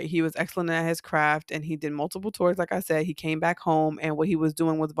time. right, he was excellent at his craft and he did multiple tours. Like I said, he came back home and what he was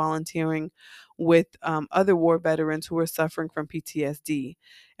doing was volunteering with other war veterans who were suffering from PTSD.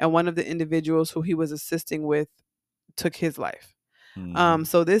 And one of the individuals who he was assisting with took his life. Hmm.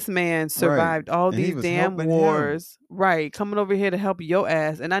 So this man Right. survived all And he these was damn helping him. wars, right? Coming over here to help your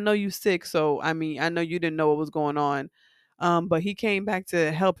ass. And I know you sick, so I mean, I know you didn't know what was going on. But he came back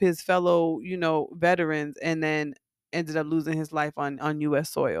to help his fellow, veterans, and then ended up losing his life on U.S.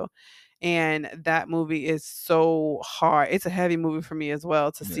 soil. And that movie is so hard. It's a heavy movie for me as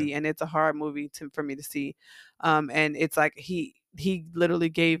well to Yeah. see, and it's a hard movie for me to see. And it's like he literally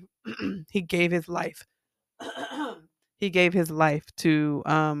gave he gave his life. He gave his life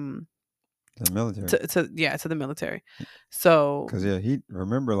The military. to the military. So Cause yeah, he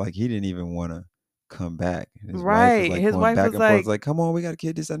remember like he didn't even want to come back. His wife was right, like his going wife back was and forth, like, like, "Come on, we got a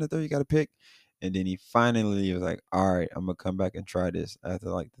kid, this and the third, you got to pick." And then he finally was like, "All right, I'm gonna come back and try this." After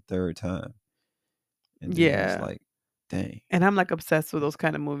like the third time, and then it was yeah. like, "Dang." And I'm like obsessed with those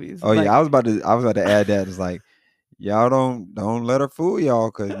kind of movies. Oh yeah, Like, I was about to add that. It's like y'all don't let her fool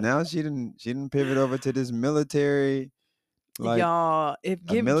y'all, cause now she didn't pivot over to this military, like y'all, if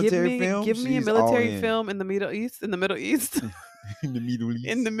a give military me film. give me a She's all military in film in the Middle East, in the Middle in East.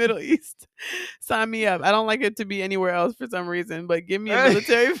 the Middle East, sign me up. I don't like it to be anywhere else for some reason, but give me a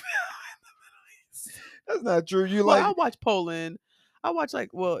military film. That's not true. You Well, like I watch Poland. I watch like,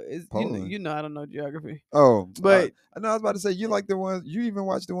 well, is Poland? I don't know geography, Oh, but I know. I was about to say you like the ones. You even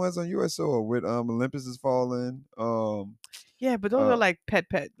watch the ones on US soil with Olympus is falling. yeah, but those Uh. are like pet,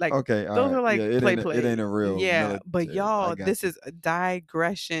 like Okay. All those right. are Yeah. like It ain't play. a real Yeah, but military. I y'all, got this you. is a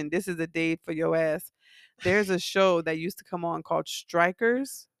digression. This is a day for your ass. There's a show that used to come on called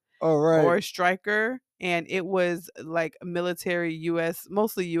Strikers All right. or Striker, and it was like military US,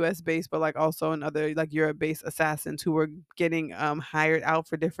 mostly US based, but like also in other like Europe based assassins who were getting hired out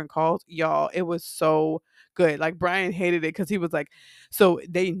for different calls. Y'all, it was so good. Like Brian hated it because he was like, so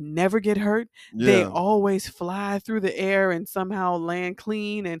they never get hurt. They Yeah. always fly through the air and somehow land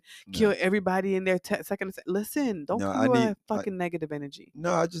clean and No. kill everybody in their second. Listen, don't No. come with all that fucking negative energy.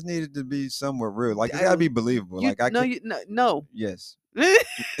 No. I just needed to be somewhat real. Like it's gotta be believable. You Like I no, can't. you no. Yes.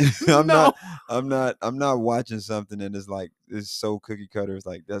 I'm No. not. I'm not watching something that is like is so cookie cutter. It's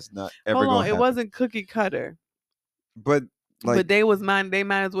like that's not ever Hold on, gonna it happen. wasn't cookie cutter. But But like they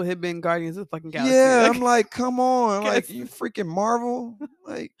might as well have been Guardians of the fucking Galaxy. yeah, I'm Like, like, come on, like guess. you freaking Marvel,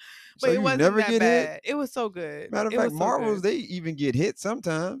 like But so it you wasn't never that get hit. bad. It was so good. Matter of It fact, was so Marvels good. they even get hit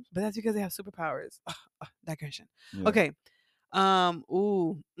sometimes. But that's because they have superpowers. Digression. Yeah. Okay.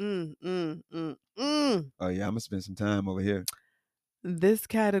 Ooh. Oh yeah, I'm gonna spend some time over here. This So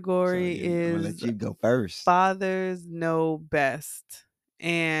category yeah, I'm gonna let is you go first. fathers know best.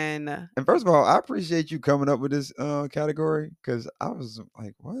 And And first of all, I appreciate you coming up with this category because I was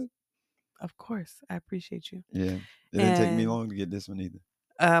like, what? of course, I appreciate you. Yeah, it didn't take me And long to get this one either.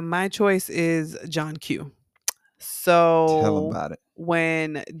 my choice is John Q. Tell them So about it,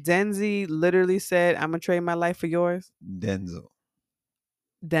 when Denzi literally said, "I'm gonna trade my life for yours," Denzel.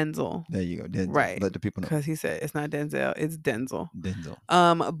 Denzel, There you go, Denzel. right? Let the people know, Because he said it's not Denzel, it's Denzel. Denzel.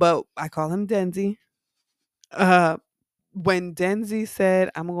 But I call him Denzi. Uh, when Denzi said,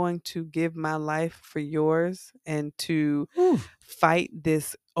 "I'm going to give my life for yours," and to Whew. fight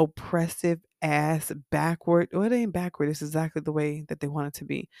this oppressive ass backward, well, it ain't backward, it's exactly the way that they want it to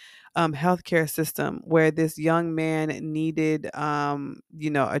be, healthcare system where this young man needed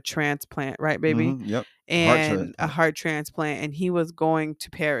a transplant, right, baby? Yep. Heart And a transplant. heart transplant, and he was going to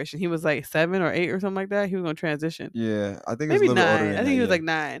perish, and he was like 7 or 8 or something like that. He was going to transition, Yeah, I think it's a maybe little bit older 9. than I think that. he was Yeah, like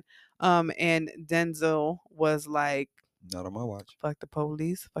 9. And Denzel was like, not on my watch. fuck the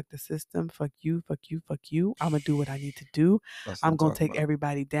police, fuck the system, fuck you, fuck you, fuck you. I'm gonna do what I need to do. That's what I'm I'm gonna talking take about.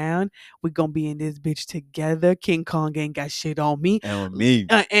 everybody down. We're gonna be in this bitch together. King Kong ain't got shit on me. And with me,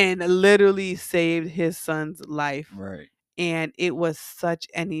 And literally saved his son's life. right? And it was such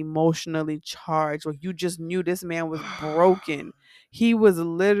an emotionally charged where you just knew this man was broken. He was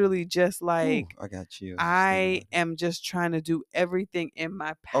literally just Ooh, like, I got chills just thinking I about it. am just trying to do everything in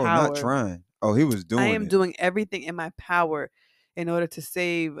my Oh, not power. trying. Oh, he was I doing am it. doing everything in my power in order to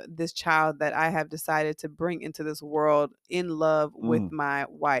save this child that I have decided to bring into this world in love with Mm, my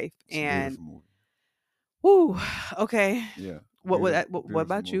wife. it's a And beautiful movie. whoa, okay. Yeah, What beautiful, what beautiful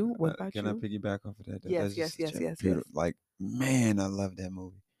about movie. you? What about Can I you? piggyback off of that? Yes, That's yes, just such yes, a yes, yes. beautiful. Like, man, I love that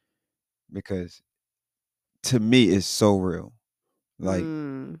movie because to me, it's so real. Like,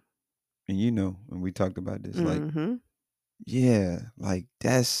 Mm. and when we talked about this, like, Mm-hmm. yeah, like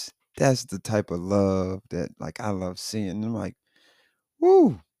that's the type of love that like I love seeing. And I'm like,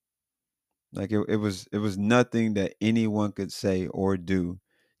 woo, like it was nothing that anyone could say or do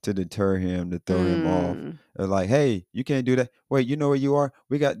to deter him, to throw him off. Mm. Like, hey, you can't do that. Wait, you know where you are?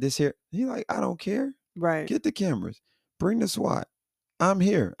 We got this here. He like, I don't care. Right. Get the cameras. Bring the SWAT. I'm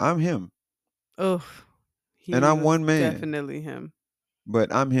here. I'm him. Oh, And he I'm was one man. definitely him.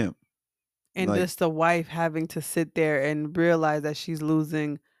 But I'm him. And Like, just the wife having to sit there and realize that she's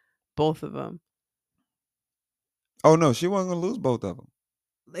losing both of them. Oh no, she wasn't gonna lose both of them.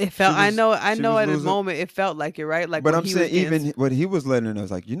 It She felt was I she know was at the losing. moment it felt like it, right? Like But when I'm he was saying getting even what he was letting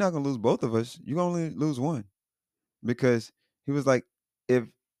us like, you're not gonna lose both of us. You're gonna only lose one because he was like, if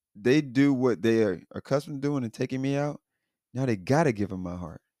they do what they are accustomed to doing and taking me out, now they gotta give him my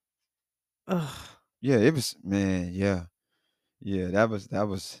heart. ugh. Yeah, it was man. Yeah, yeah. That was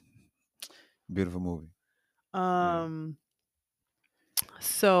beautiful movie. Yeah. Um,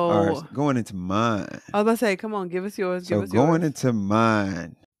 All right, so going into mine. I was about to say, come on, give us yours, give So us going yours. into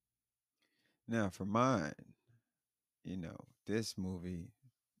mine. Now for mine, this movie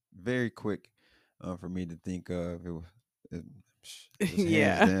very quick for me to think of. It, it was hands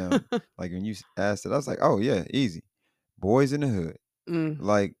Yeah. down. Like when you asked it, I was like, oh yeah, easy. Boys in the Hood. Mm,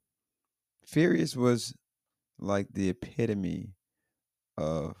 Like Furious was like the epitome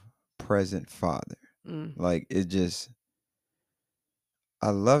of present father. mm, Like it just, I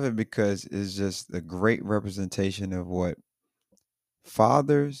love it because it's just a great representation of what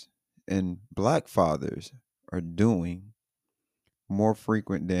fathers and black fathers are doing more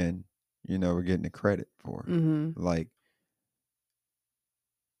frequent than we're getting the credit for. mhm, Like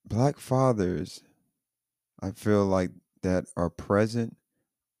black fathers, I feel like that are present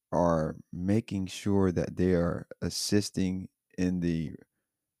are making sure that they are assisting in the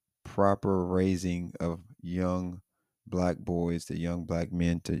proper raising of young black boys to young black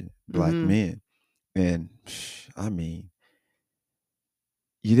men to black mhm, men. And I mean,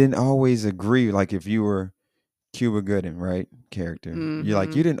 you didn't always agree. Like if you were Cuba Gooding, right? Character, you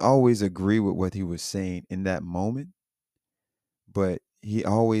mhm. didn't always agree with what he was saying in that moment, but he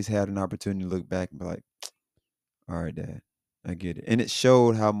always had an opportunity to look back and be like, all right, dad, I get it. And it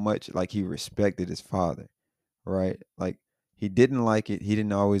showed how much like he respected his father, right? Like he didn't like it, he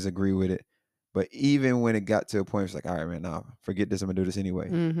didn't always agree with it. But even when it got to a point, it's like, all right, man, nah, forget this. I'm gonna do this anyway.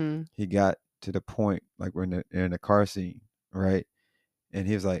 Mhm. He got to the point, like we're in the car scene, right? And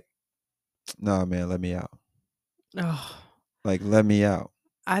he was like, nah, man, let me out. Oh, Like, let me out.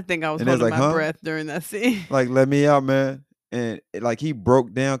 I think I was And it was holding like, my huh? breath during that scene. Like, let me out, man. And like he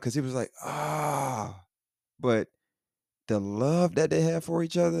broke down because he was like, ah. But the love that they had for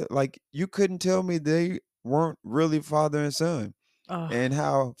each other, like you couldn't tell me they weren't really father and son. Oh. And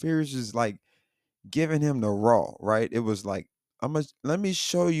how Fierce is like giving him the raw, right? It was like, let me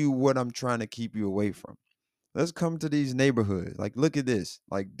show you what I'm trying to keep you away from. Let's come to these neighborhoods. Like, look at this.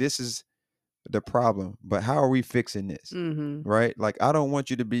 Like, this is the problem. But how are we fixing this? Mhm. Right? Like, I don't want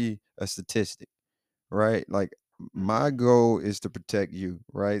you to be a statistic, right? Like, my Mhm. goal is to protect you,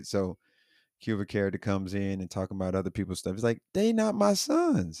 right? So Cuba character comes in and talking about other people's stuff. It's like, they not my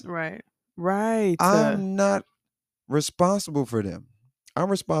sons. Right. Right. I'm not responsible for them. I'm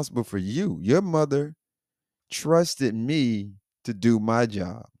responsible for you. Your mother trusted me to do my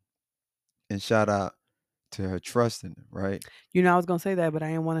job. And shout out to her trusting him, right? I was gonna say that, but I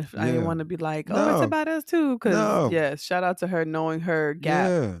didn't Yeah. wanna be like, "Oh, it's No, about us too," because no. yes, shout out to her knowing her gap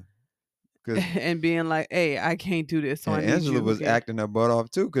Yeah. Because and being like, "Hey, I can't do this, so I and need Angela you who was can." acting her butt off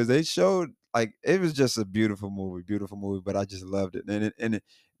too, because they showed like it was just a beautiful movie. But I just loved it,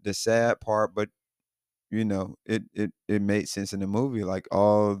 the sad part, but it made sense in the movie. Like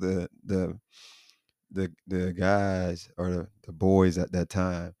all the guys or the boys at that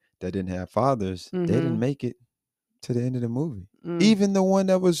time that didn't have fathers, they didn't Mhm. make it to the end of the movie. Mm. Even the one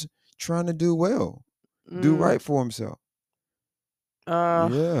that was trying to do well, do Mm. right for himself.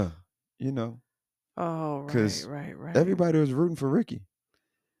 Ugh. Yeah, you know, Oh, right, because right, right. everybody was rooting for Ricky,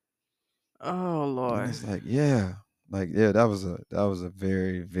 Oh, and Lord. it's like, that was a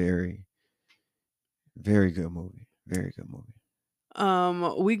very, very, very good movie. Very good movie.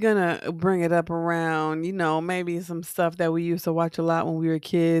 We gonna bring it up around, maybe some stuff that we used to watch a lot when we were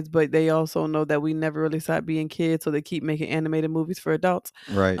kids, but they also know that we never really stopped being kids, so they keep making animated movies for adults.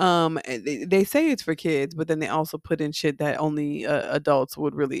 Right. And they say it's for kids, but then they also put in shit that only adults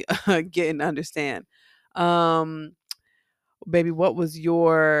would really get and understand. Um, Baby, what was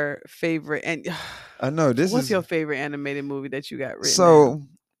your favorite? And I know this what's is your favorite animated movie that you got written down? so.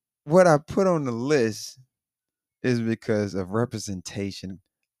 What I put on the list is because of representation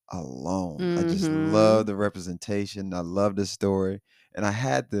alone. I just love Mm-hmm. the representation. I love the story, and I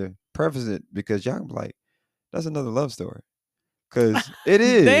had to preface it because y'all can be like, "That's another love story," because it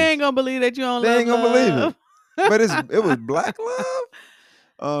They ain't is. gonna believe that you don't They love ain't gonna believe love. it, but it was black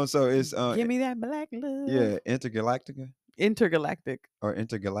love. So it's Give me that black love. yeah, intergalactica Intergalactic. or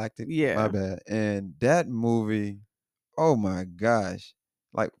intergalactic. My Yeah. bad. And that movie, oh my gosh!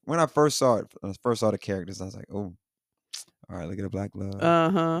 Like when I first saw it, when I first saw the characters, I was like, oh, all right, look at the black love,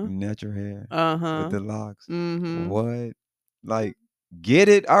 Uh-huh. natural hair with Uh-huh. the locks. Mhm. What? Like, get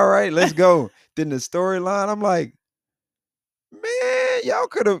it? All right, let's go. Then the storyline, I'm like. Man, y'all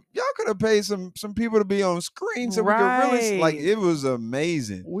could have paid some people to be on screen so we could really like Right. it was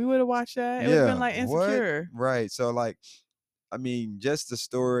amazing. We would have watched that. It would have been Yeah. like What? Insecure. Right. So like I mean, just the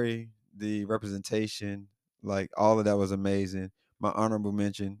story, the representation, like all of that was amazing. My honorable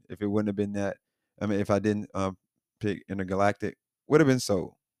mention, if it wouldn't have been that, I mean, if I didn't pick Intergalactic, would have been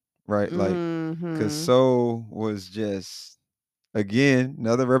Soul, right? Like, cause Mhm. Soul was just again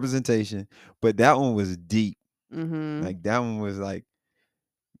another representation, but that one was deep. Mhm. Like that one was like,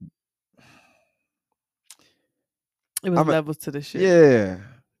 It was I'm a levels to the shit. yeah.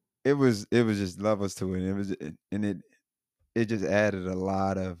 It was just levels to it. And it just added a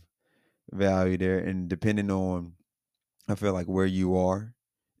lot of value there. And depending on I feel like where you are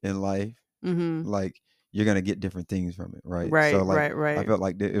in life, Mhm. like you're gonna get different things from it, right? So Right, like right, I right. felt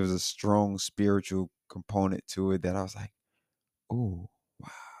like it was a strong spiritual component to it that I was like, oh wow,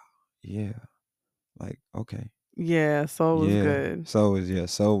 yeah, like okay, Yeah, Soul was yeah. good. So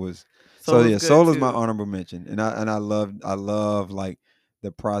Soul was yeah, good soul is my too. honorable mention, and I love like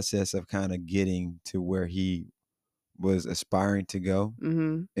the process of kind of getting to where he was aspiring to go.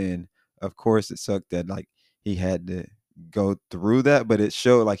 Mhm. And of course, it sucked that like he had to go through that, but it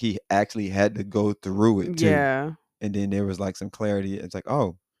showed like he actually had to go through it too. Yeah. And then there was like some clarity. It's like,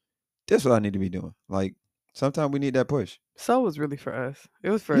 oh, this is what I need to be doing. Like sometimes we need that push. Soul was really for us. It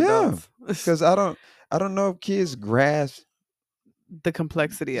was for Yeah, adults. because I don't know if kids grasp. The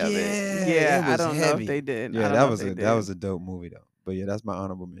complexity of it. Yeah, Yeah, it I was don't know if they heavy. did. I Yeah, don't that know if was they that did. was a dope movie though. But yeah, that's my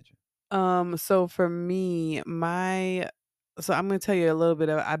honorable mention. So for me, so I'm gonna tell you a little bit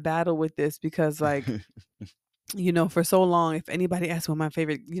of I battle with this because like, for so long, if anybody asked what my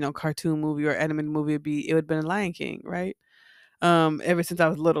favorite, cartoon movie or animated movie would be, it would have been Lion King, right? Ever since I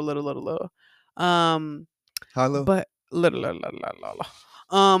was little, little, little, little. Um, Hello. but little, little, little, little,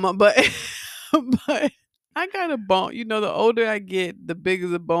 little. But but I got a bone. The older I get, the bigger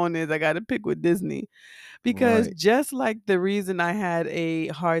the bone is. I got to pick with Disney. Because Right. just like the reason I had a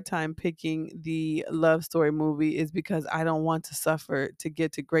hard time picking the love story movie is because I don't want to suffer to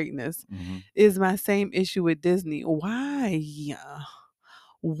get to greatness, Hmm. is my same issue with Disney. Why?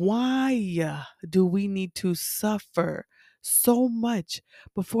 Why do we need to suffer so much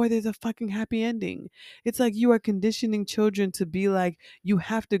before there's a fucking happy ending? It's like you are conditioning children to be like, you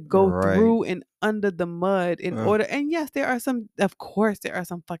have to go Right. through and under the mud in Ugh, order. And yes, of course, there are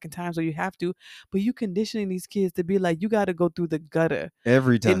some fucking times where you have to, but you conditioning these kids to be like, you got to go through the gutter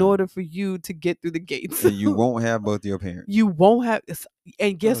every in time, order for you to get through the gates. and you won't have both your parents. You won't have, and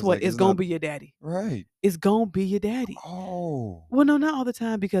I guess was what? like, It's it's going not to be your daddy. right. It's gonna be your daddy. Oh, Well, no, not all the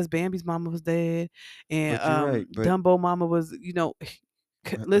time because Bambi's mama was dead, and but you're right. But Dumbo mama was, listen, no,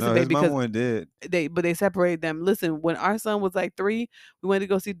 his baby, mama because went dead. they separated them. Listen, when our son was like 3, we went to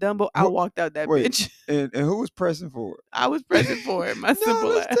go see Dumbo. I Who, walked out that wait, bitch. and who was pressing for I was it? present for it. My No, simple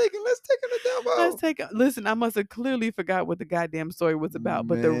let's ass. take it. Let's take it to Let's Dumbo. take a listen. I must have clearly forgot what the goddamn story was about,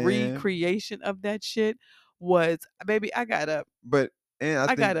 but the Man, recreation of that shit was, baby. I got up. but and I I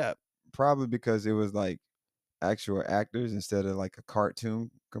think got up. probably because it was like actual actors instead of like a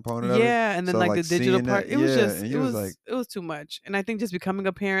cartoon component of it. Yeah, and then So like the like digital seeing part, that, it was yeah, just and it you was like, was it was too much. And I think just becoming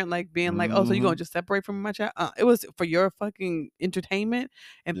a parent, like being like, oh, so you gonna mm-hmm, just separate from my child? It was for your fucking entertainment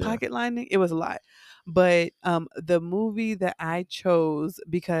and yeah. pocket lining. It was a lot. But the movie that I chose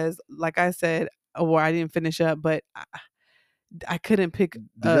because, like I said, or I didn't finish up, but I couldn't pick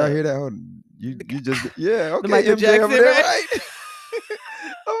Did y'all hear that? Hold on. the, You just yeah, the okay, Michael MJ over Jackson, there, right? right?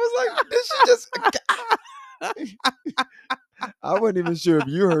 I was like, did she just I wasn't even sure if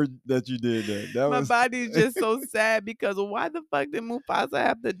you heard that you did that. That My was body is just so sad because why the fuck did Mufasa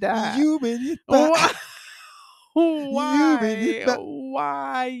have to die? you been hit by Why? you been hit Why?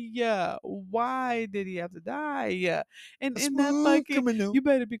 by Why did he have to die? And a in that smooth fucking, criminal. you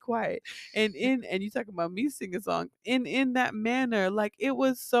better be quiet. And you talking about me singing song in that manner, like it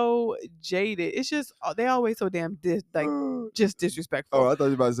was so jaded. It's just they always so damn like Oh, just oh, disrespectful. I thought you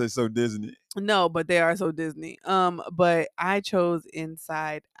were about to say so Disney. No, but they are so Disney. But I chose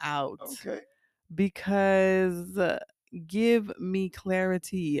Inside Out Okay. because give me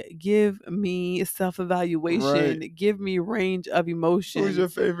clarity, give me Right. self-evaluation, give me range of Who's your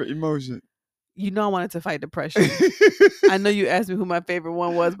emotions. favorite emotion? I wanted to fight depression. I know you asked me who my favorite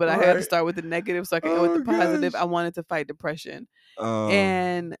one was, but I had to Right. start with the negative so I can end with the Oh positive. I gosh. wanted to fight depression.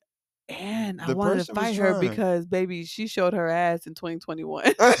 Um, And I wanted to depression was fight her trying. because baby, she showed her ass in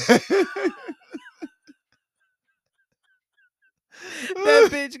 2021. That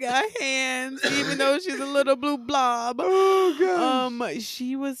bitch got hands, even though she's a little blue blob. Oh gosh.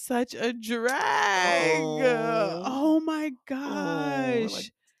 She was such a drag. Oh. Oh my Oh, like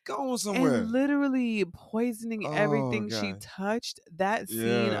gosh. gone and somewhere. literally poisoning Oh everything she gosh. touched. That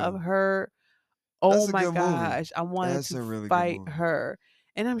scene Yeah. of her, oh That's a my good movie. gosh, I wanted That's to a really good fight movie. her.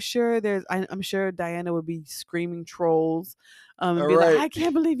 And I'm sure Diana would be screaming trolls, and All be like, right. I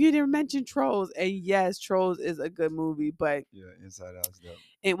can't believe you didn't mention Trolls. And yes, Trolls is a good movie, but Yeah, Inside Out's dope.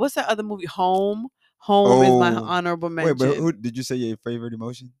 and what's that other movie? Home. Home is my Oh, honorable wait, but who mention. did you say your favorite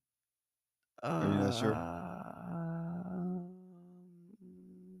emotion? Are you not sure? Um,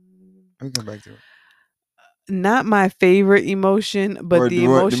 Let me come back to it. Not my favorite emotion, but Or the the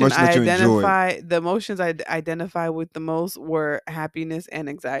emotion that you enjoyed. the emotions I identify with the most were happiness and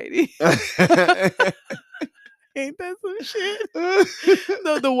anxiety. Ain't that some shit?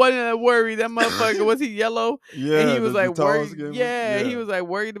 No, the one that worried, that motherfucker, was he yellow? And he Yeah, was the like tall worried. skin one. Yeah, he Yeah, was like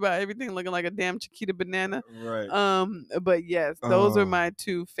worried about everything looking like a damn Chiquita banana. right. But yes, those are Oh, my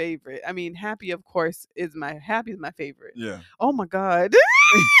two favorite. I mean, Happy, of course, Happy is my favorite. yeah. Oh my God.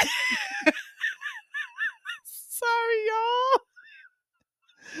 Sorry, y'all.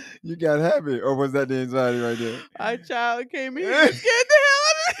 You got happy, or was that the anxiety right there? Our child came in here and scared the hell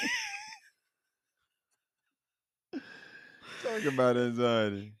out of me. Talk about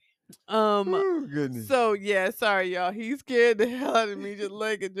anxiety. Um, Oh goodness. so yeah, sorry y'all. He scared the hell out of me, just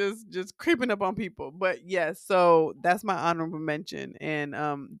like it, just creeping up on people. But yes, so that's my honorable mention, and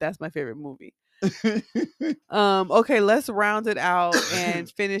that's my favorite movie. Okay, let's round it out and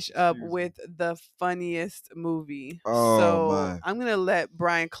finish up Excuse me. with the funniest movie. Oh So my. I'm gonna let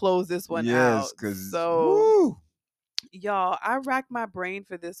Brian close this one Yes, out. cause So woo. y'all, I racked my brain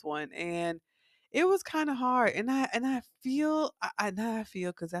for this one, and it was kind of hard. And I feel, I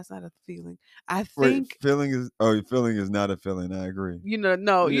feel, because that's not a feeling. I Wait, think, feeling is not a feeling. I agree.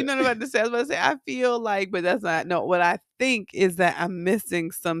 no, Yeah. you know what to say. I was about to say I feel like, but that's not. No, what I think is that I'm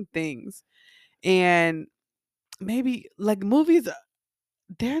missing some things, and maybe like movies.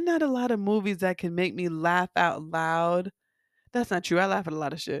 There are not a lot of movies that can make me laugh out loud. That's not true. I laugh at a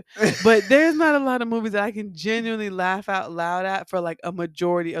lot of shit. But there's not a lot of movies that I can genuinely laugh out loud at for like a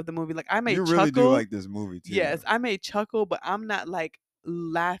majority of the movie. Like I may You really do chuckle. like this movie too, Yes, though. I may chuckle, but I'm not like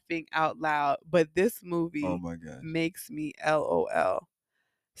laughing out loud. But this Oh movie my gosh. makes me LOL.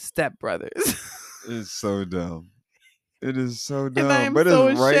 Step Brothers. It's so dumb. It is so And I dumb. am But it's so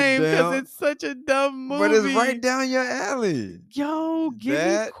right ashamed because down. it's such a dumb But it's right movie. down your alley. Yo, give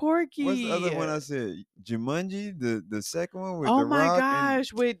me That what's the other Corky. one I said? Jumanji, the second one with Oh The my Rock and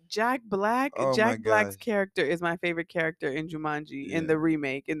gosh, with Jack Black. oh my Jack Black's gosh. character is my favorite character in Jumanji, in Yeah. the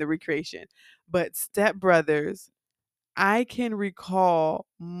remake, in the recreation. But Step Brothers, I can recall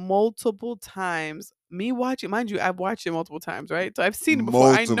multiple times me watching, mind you, I've watched it multiple times, right? So I've seen it before.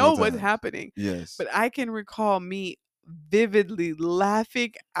 I Multiple know what's times. happening. Yes. But I can recall me vividly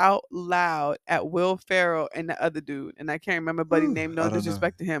laughing out loud at Will Ferrell and the other dude. And I can't remember buddy Whew, name, no I don't know.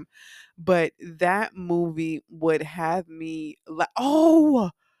 disrespect to him. But that movie would have me like, oh, I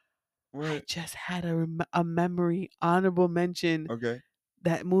What? just had a memory, honorable mention, Okay.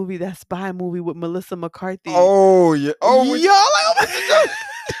 that movie, that spy movie with Melissa McCarthy. Oh yeah. Oh, Y'all like, oh with my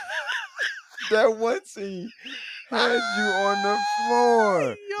that one scene had you on the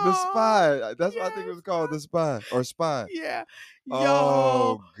floor. The y'all, Spy. That's what I think it yes, was called. The Spy or Spy. yeah,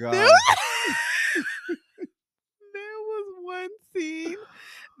 yo, Oh there, gosh. there was one scene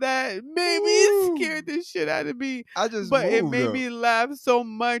that made me Woo. scared the shit out of me, I just but it moved made up. me laugh so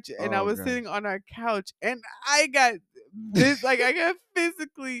much. And I Oh was gosh. sitting on our couch, and I got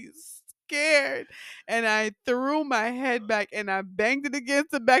physically scared, and I threw my head back and I banged it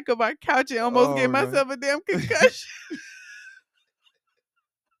against the back of our couch and almost gave Oh myself a damn god. concussion.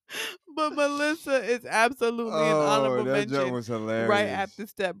 But Melissa is absolutely an Oh, honorable that joke mention was right hilarious. after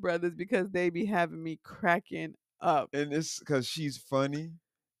Step Brothers, because they be having me cracking up. And it's because she's funny.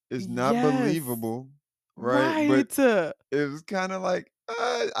 It's not Yes. believable, right? But Right. it was kind of like,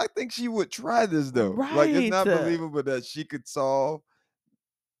 I think she would try this though. Like, it's Right. not believable that she could solve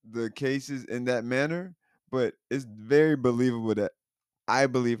the cases in that manner, but it's very believable that I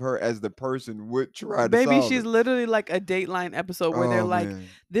believe her as the person would try to Baby, solve she's it. literally like a Dateline episode where they're Oh like, man.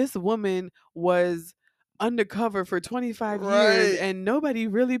 this woman was undercover for 25 years Right. and nobody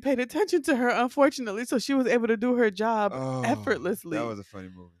really paid attention to her, unfortunately. So she was able to do her job Oh, that effortlessly. was a funny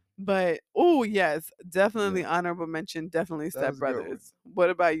movie. But oh yes, definitely Yeah, honorable mention, definitely that Step was a good one. Brothers. What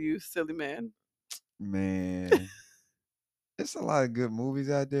about you, silly man? Man, it's a lot of good movies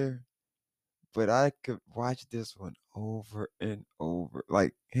out there, but I could watch this one over and over.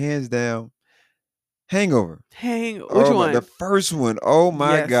 Like hands down, Hangover. Hang, which Oh my, the one? first one. Oh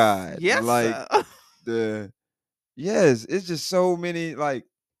my Yes. god. Yes, Like sir. the yes, it's just so many like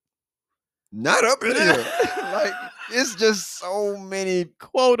not up in here. Like it's just so many pieces.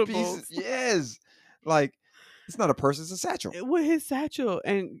 Quotables. Yes, like it's not a purse; it's a satchel. With his satchel,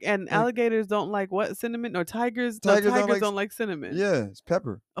 and Like alligators don't like what? Cinnamon? Or tigers? No, tigers don't tigers like. don't like cinnamon. Yeah, it's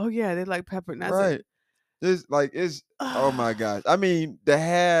pepper. Oh yeah, they like pepper, and that's it. Right. It's like it's. Oh my gosh! I mean, to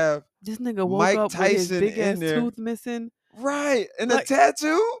have This nigga woke Mike up with his Tyson big in ass there, tooth missing. right, and a Like,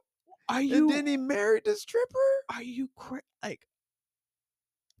 tattoo, are and you then he married the stripper, like,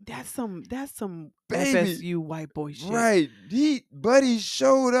 that's some baby. FSU white boy shit. Right. Buddy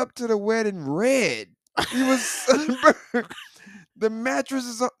showed up to the wedding red. He was sunburned. The mattress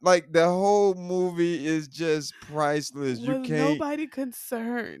is like the whole movie is just priceless. You Was can't. nobody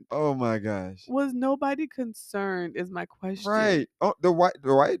concerned? Oh my gosh. Was nobody concerned is my question. Right. Oh, the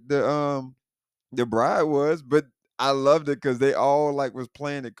bride was, but I loved it because they all like was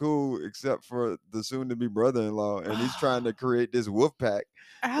playing it cool except for the soon to be brother-in-law, and he's trying to create this wolf pack.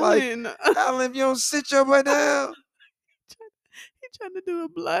 Like, Alan, Alan, if you don't sit your butt down, he trying to do a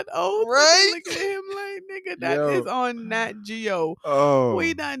blood oath, and they right? looking at him like, nigga, that is Yo, on Nat Geo. We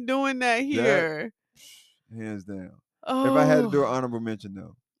oh, not doing that that here. hands down. If I had to do an Oh, honorable mention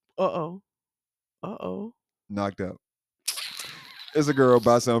though, uh-oh, uh-oh. knocked up. It's a girl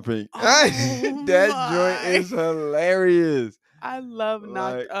by some pink. Oh That joint my. is hilarious. I love Knocked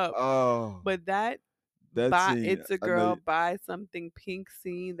Like, Up. oh, But that that by scene. It's a I know. Girl by Something Pink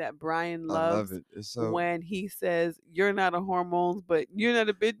scene that Brian I love loves, it. It's so when he says, "You're not a hormones, but you're not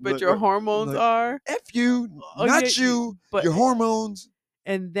a bitch, but look, your hormones like are." f you, Oh yeah, not you, but your hormones.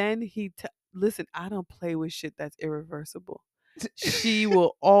 and then listen. I don't play with shit that's irreversible. She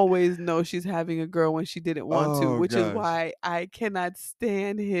will always know she's having a girl when she didn't want to, Oh which is gosh. why I cannot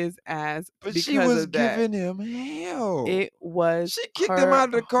stand his ass But she because was of that. giving him hell. It was She kicked him her out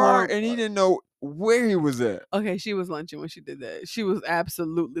of the car home. and he didn't know where he was at. Okay, she was lunching when she did that. She was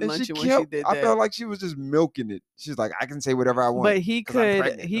absolutely And she lunching when she kept, did I that. felt like she was just milking it. She's like, I can say whatever I want But he because I'm could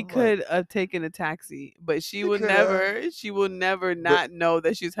pregnant. he I'm like, could have taken a taxi, but she could have. she will never But not know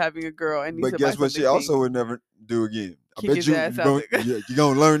that she's having a girl and needs but to buy guess what she something pink. also would never do again? I Kick bet his you ass out the you're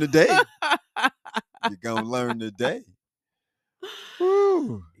gonna learn today. You're gonna learn today.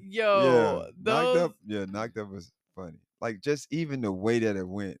 Woo. Yeah. Yo, Knocked those up. Yeah, knocked up was funny. Like just even the way that it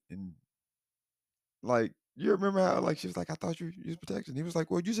went and like you remember how like she was like, I thought you used protection. He was like,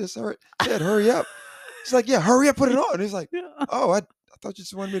 well, you just said hurry up. She's like, yeah, hurry up, put it on. And he's like, oh, I thought you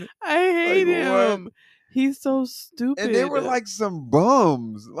just wanted me to I like hate what? him. He's so And they were stupid. like some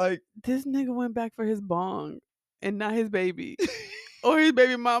bums. Like This nigga went back for his bong and not his baby or his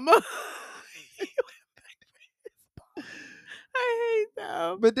baby mama. He went back for his bong. I hate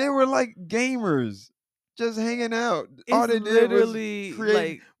them. but they were like gamers, just hanging out. All It's they did was literally create.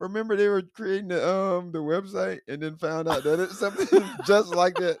 like Remember, they were creating the website, and then found out that it's something just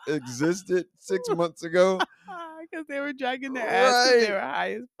like that existed 6 months ago. because they were dragging their ass because they Right. were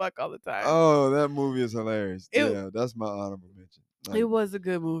high as fuck all the time. Oh, that movie is hilarious. It Yeah, that's my honorable mention. it Like, was a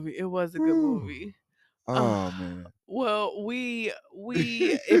good movie. It was a good whew. movie. Oh man. Well, we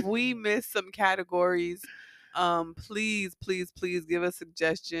if we miss some categories, please give us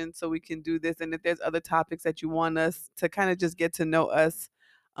suggestions so we can do this. And if there's other topics that you want us to kind of just get to know us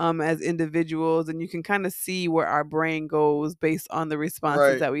as individuals, and you can kind of see where our brain goes based on the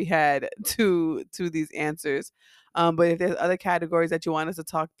responses Right. that we had to these answers. But if there's other categories that you want us to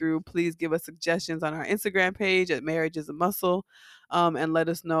talk through, please give us suggestions on our Instagram page at Marriage is a Muscle, and let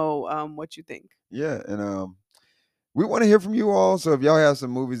us know what you think. Yeah, and we want to hear from you all. So if y'all have some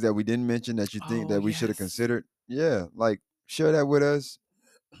movies that we didn't mention that you think Oh that we should have yes. considered, yeah, like share that with us.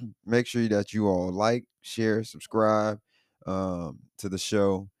 Make sure that you all like, share, subscribe to the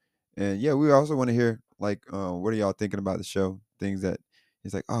show. And yeah, we also want to hear like what are y'all thinking about the show? Things that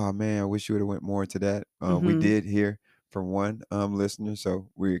he's like, oh man, I wish you would have went more into that. We Mm-hmm. did hear from one listener, so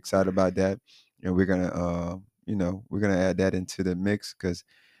we're excited about that. And we're gonna we're gonna add that into the mix because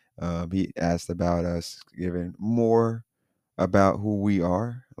he asked about us giving more about who we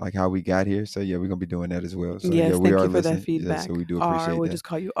are, like how we got here. So yeah, we're gonna be doing that as well. So yeah, Yes, we thank are you for that listening. Yeah, so feedback. we do R, appreciate we'll that. just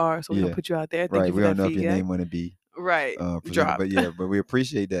call you R, so we're gonna Yeah, put you out there. Thank right. you for We don't that know if your feedback. name want to be Right. presented, but Dropped. yeah, but we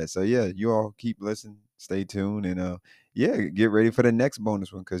appreciate that. So yeah, you all keep listening, stay tuned, and yeah, get ready for the next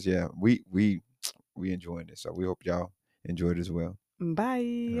bonus one because yeah, we enjoying it. So we hope y'all enjoyed it as well. All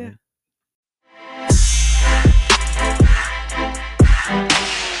Bye. right.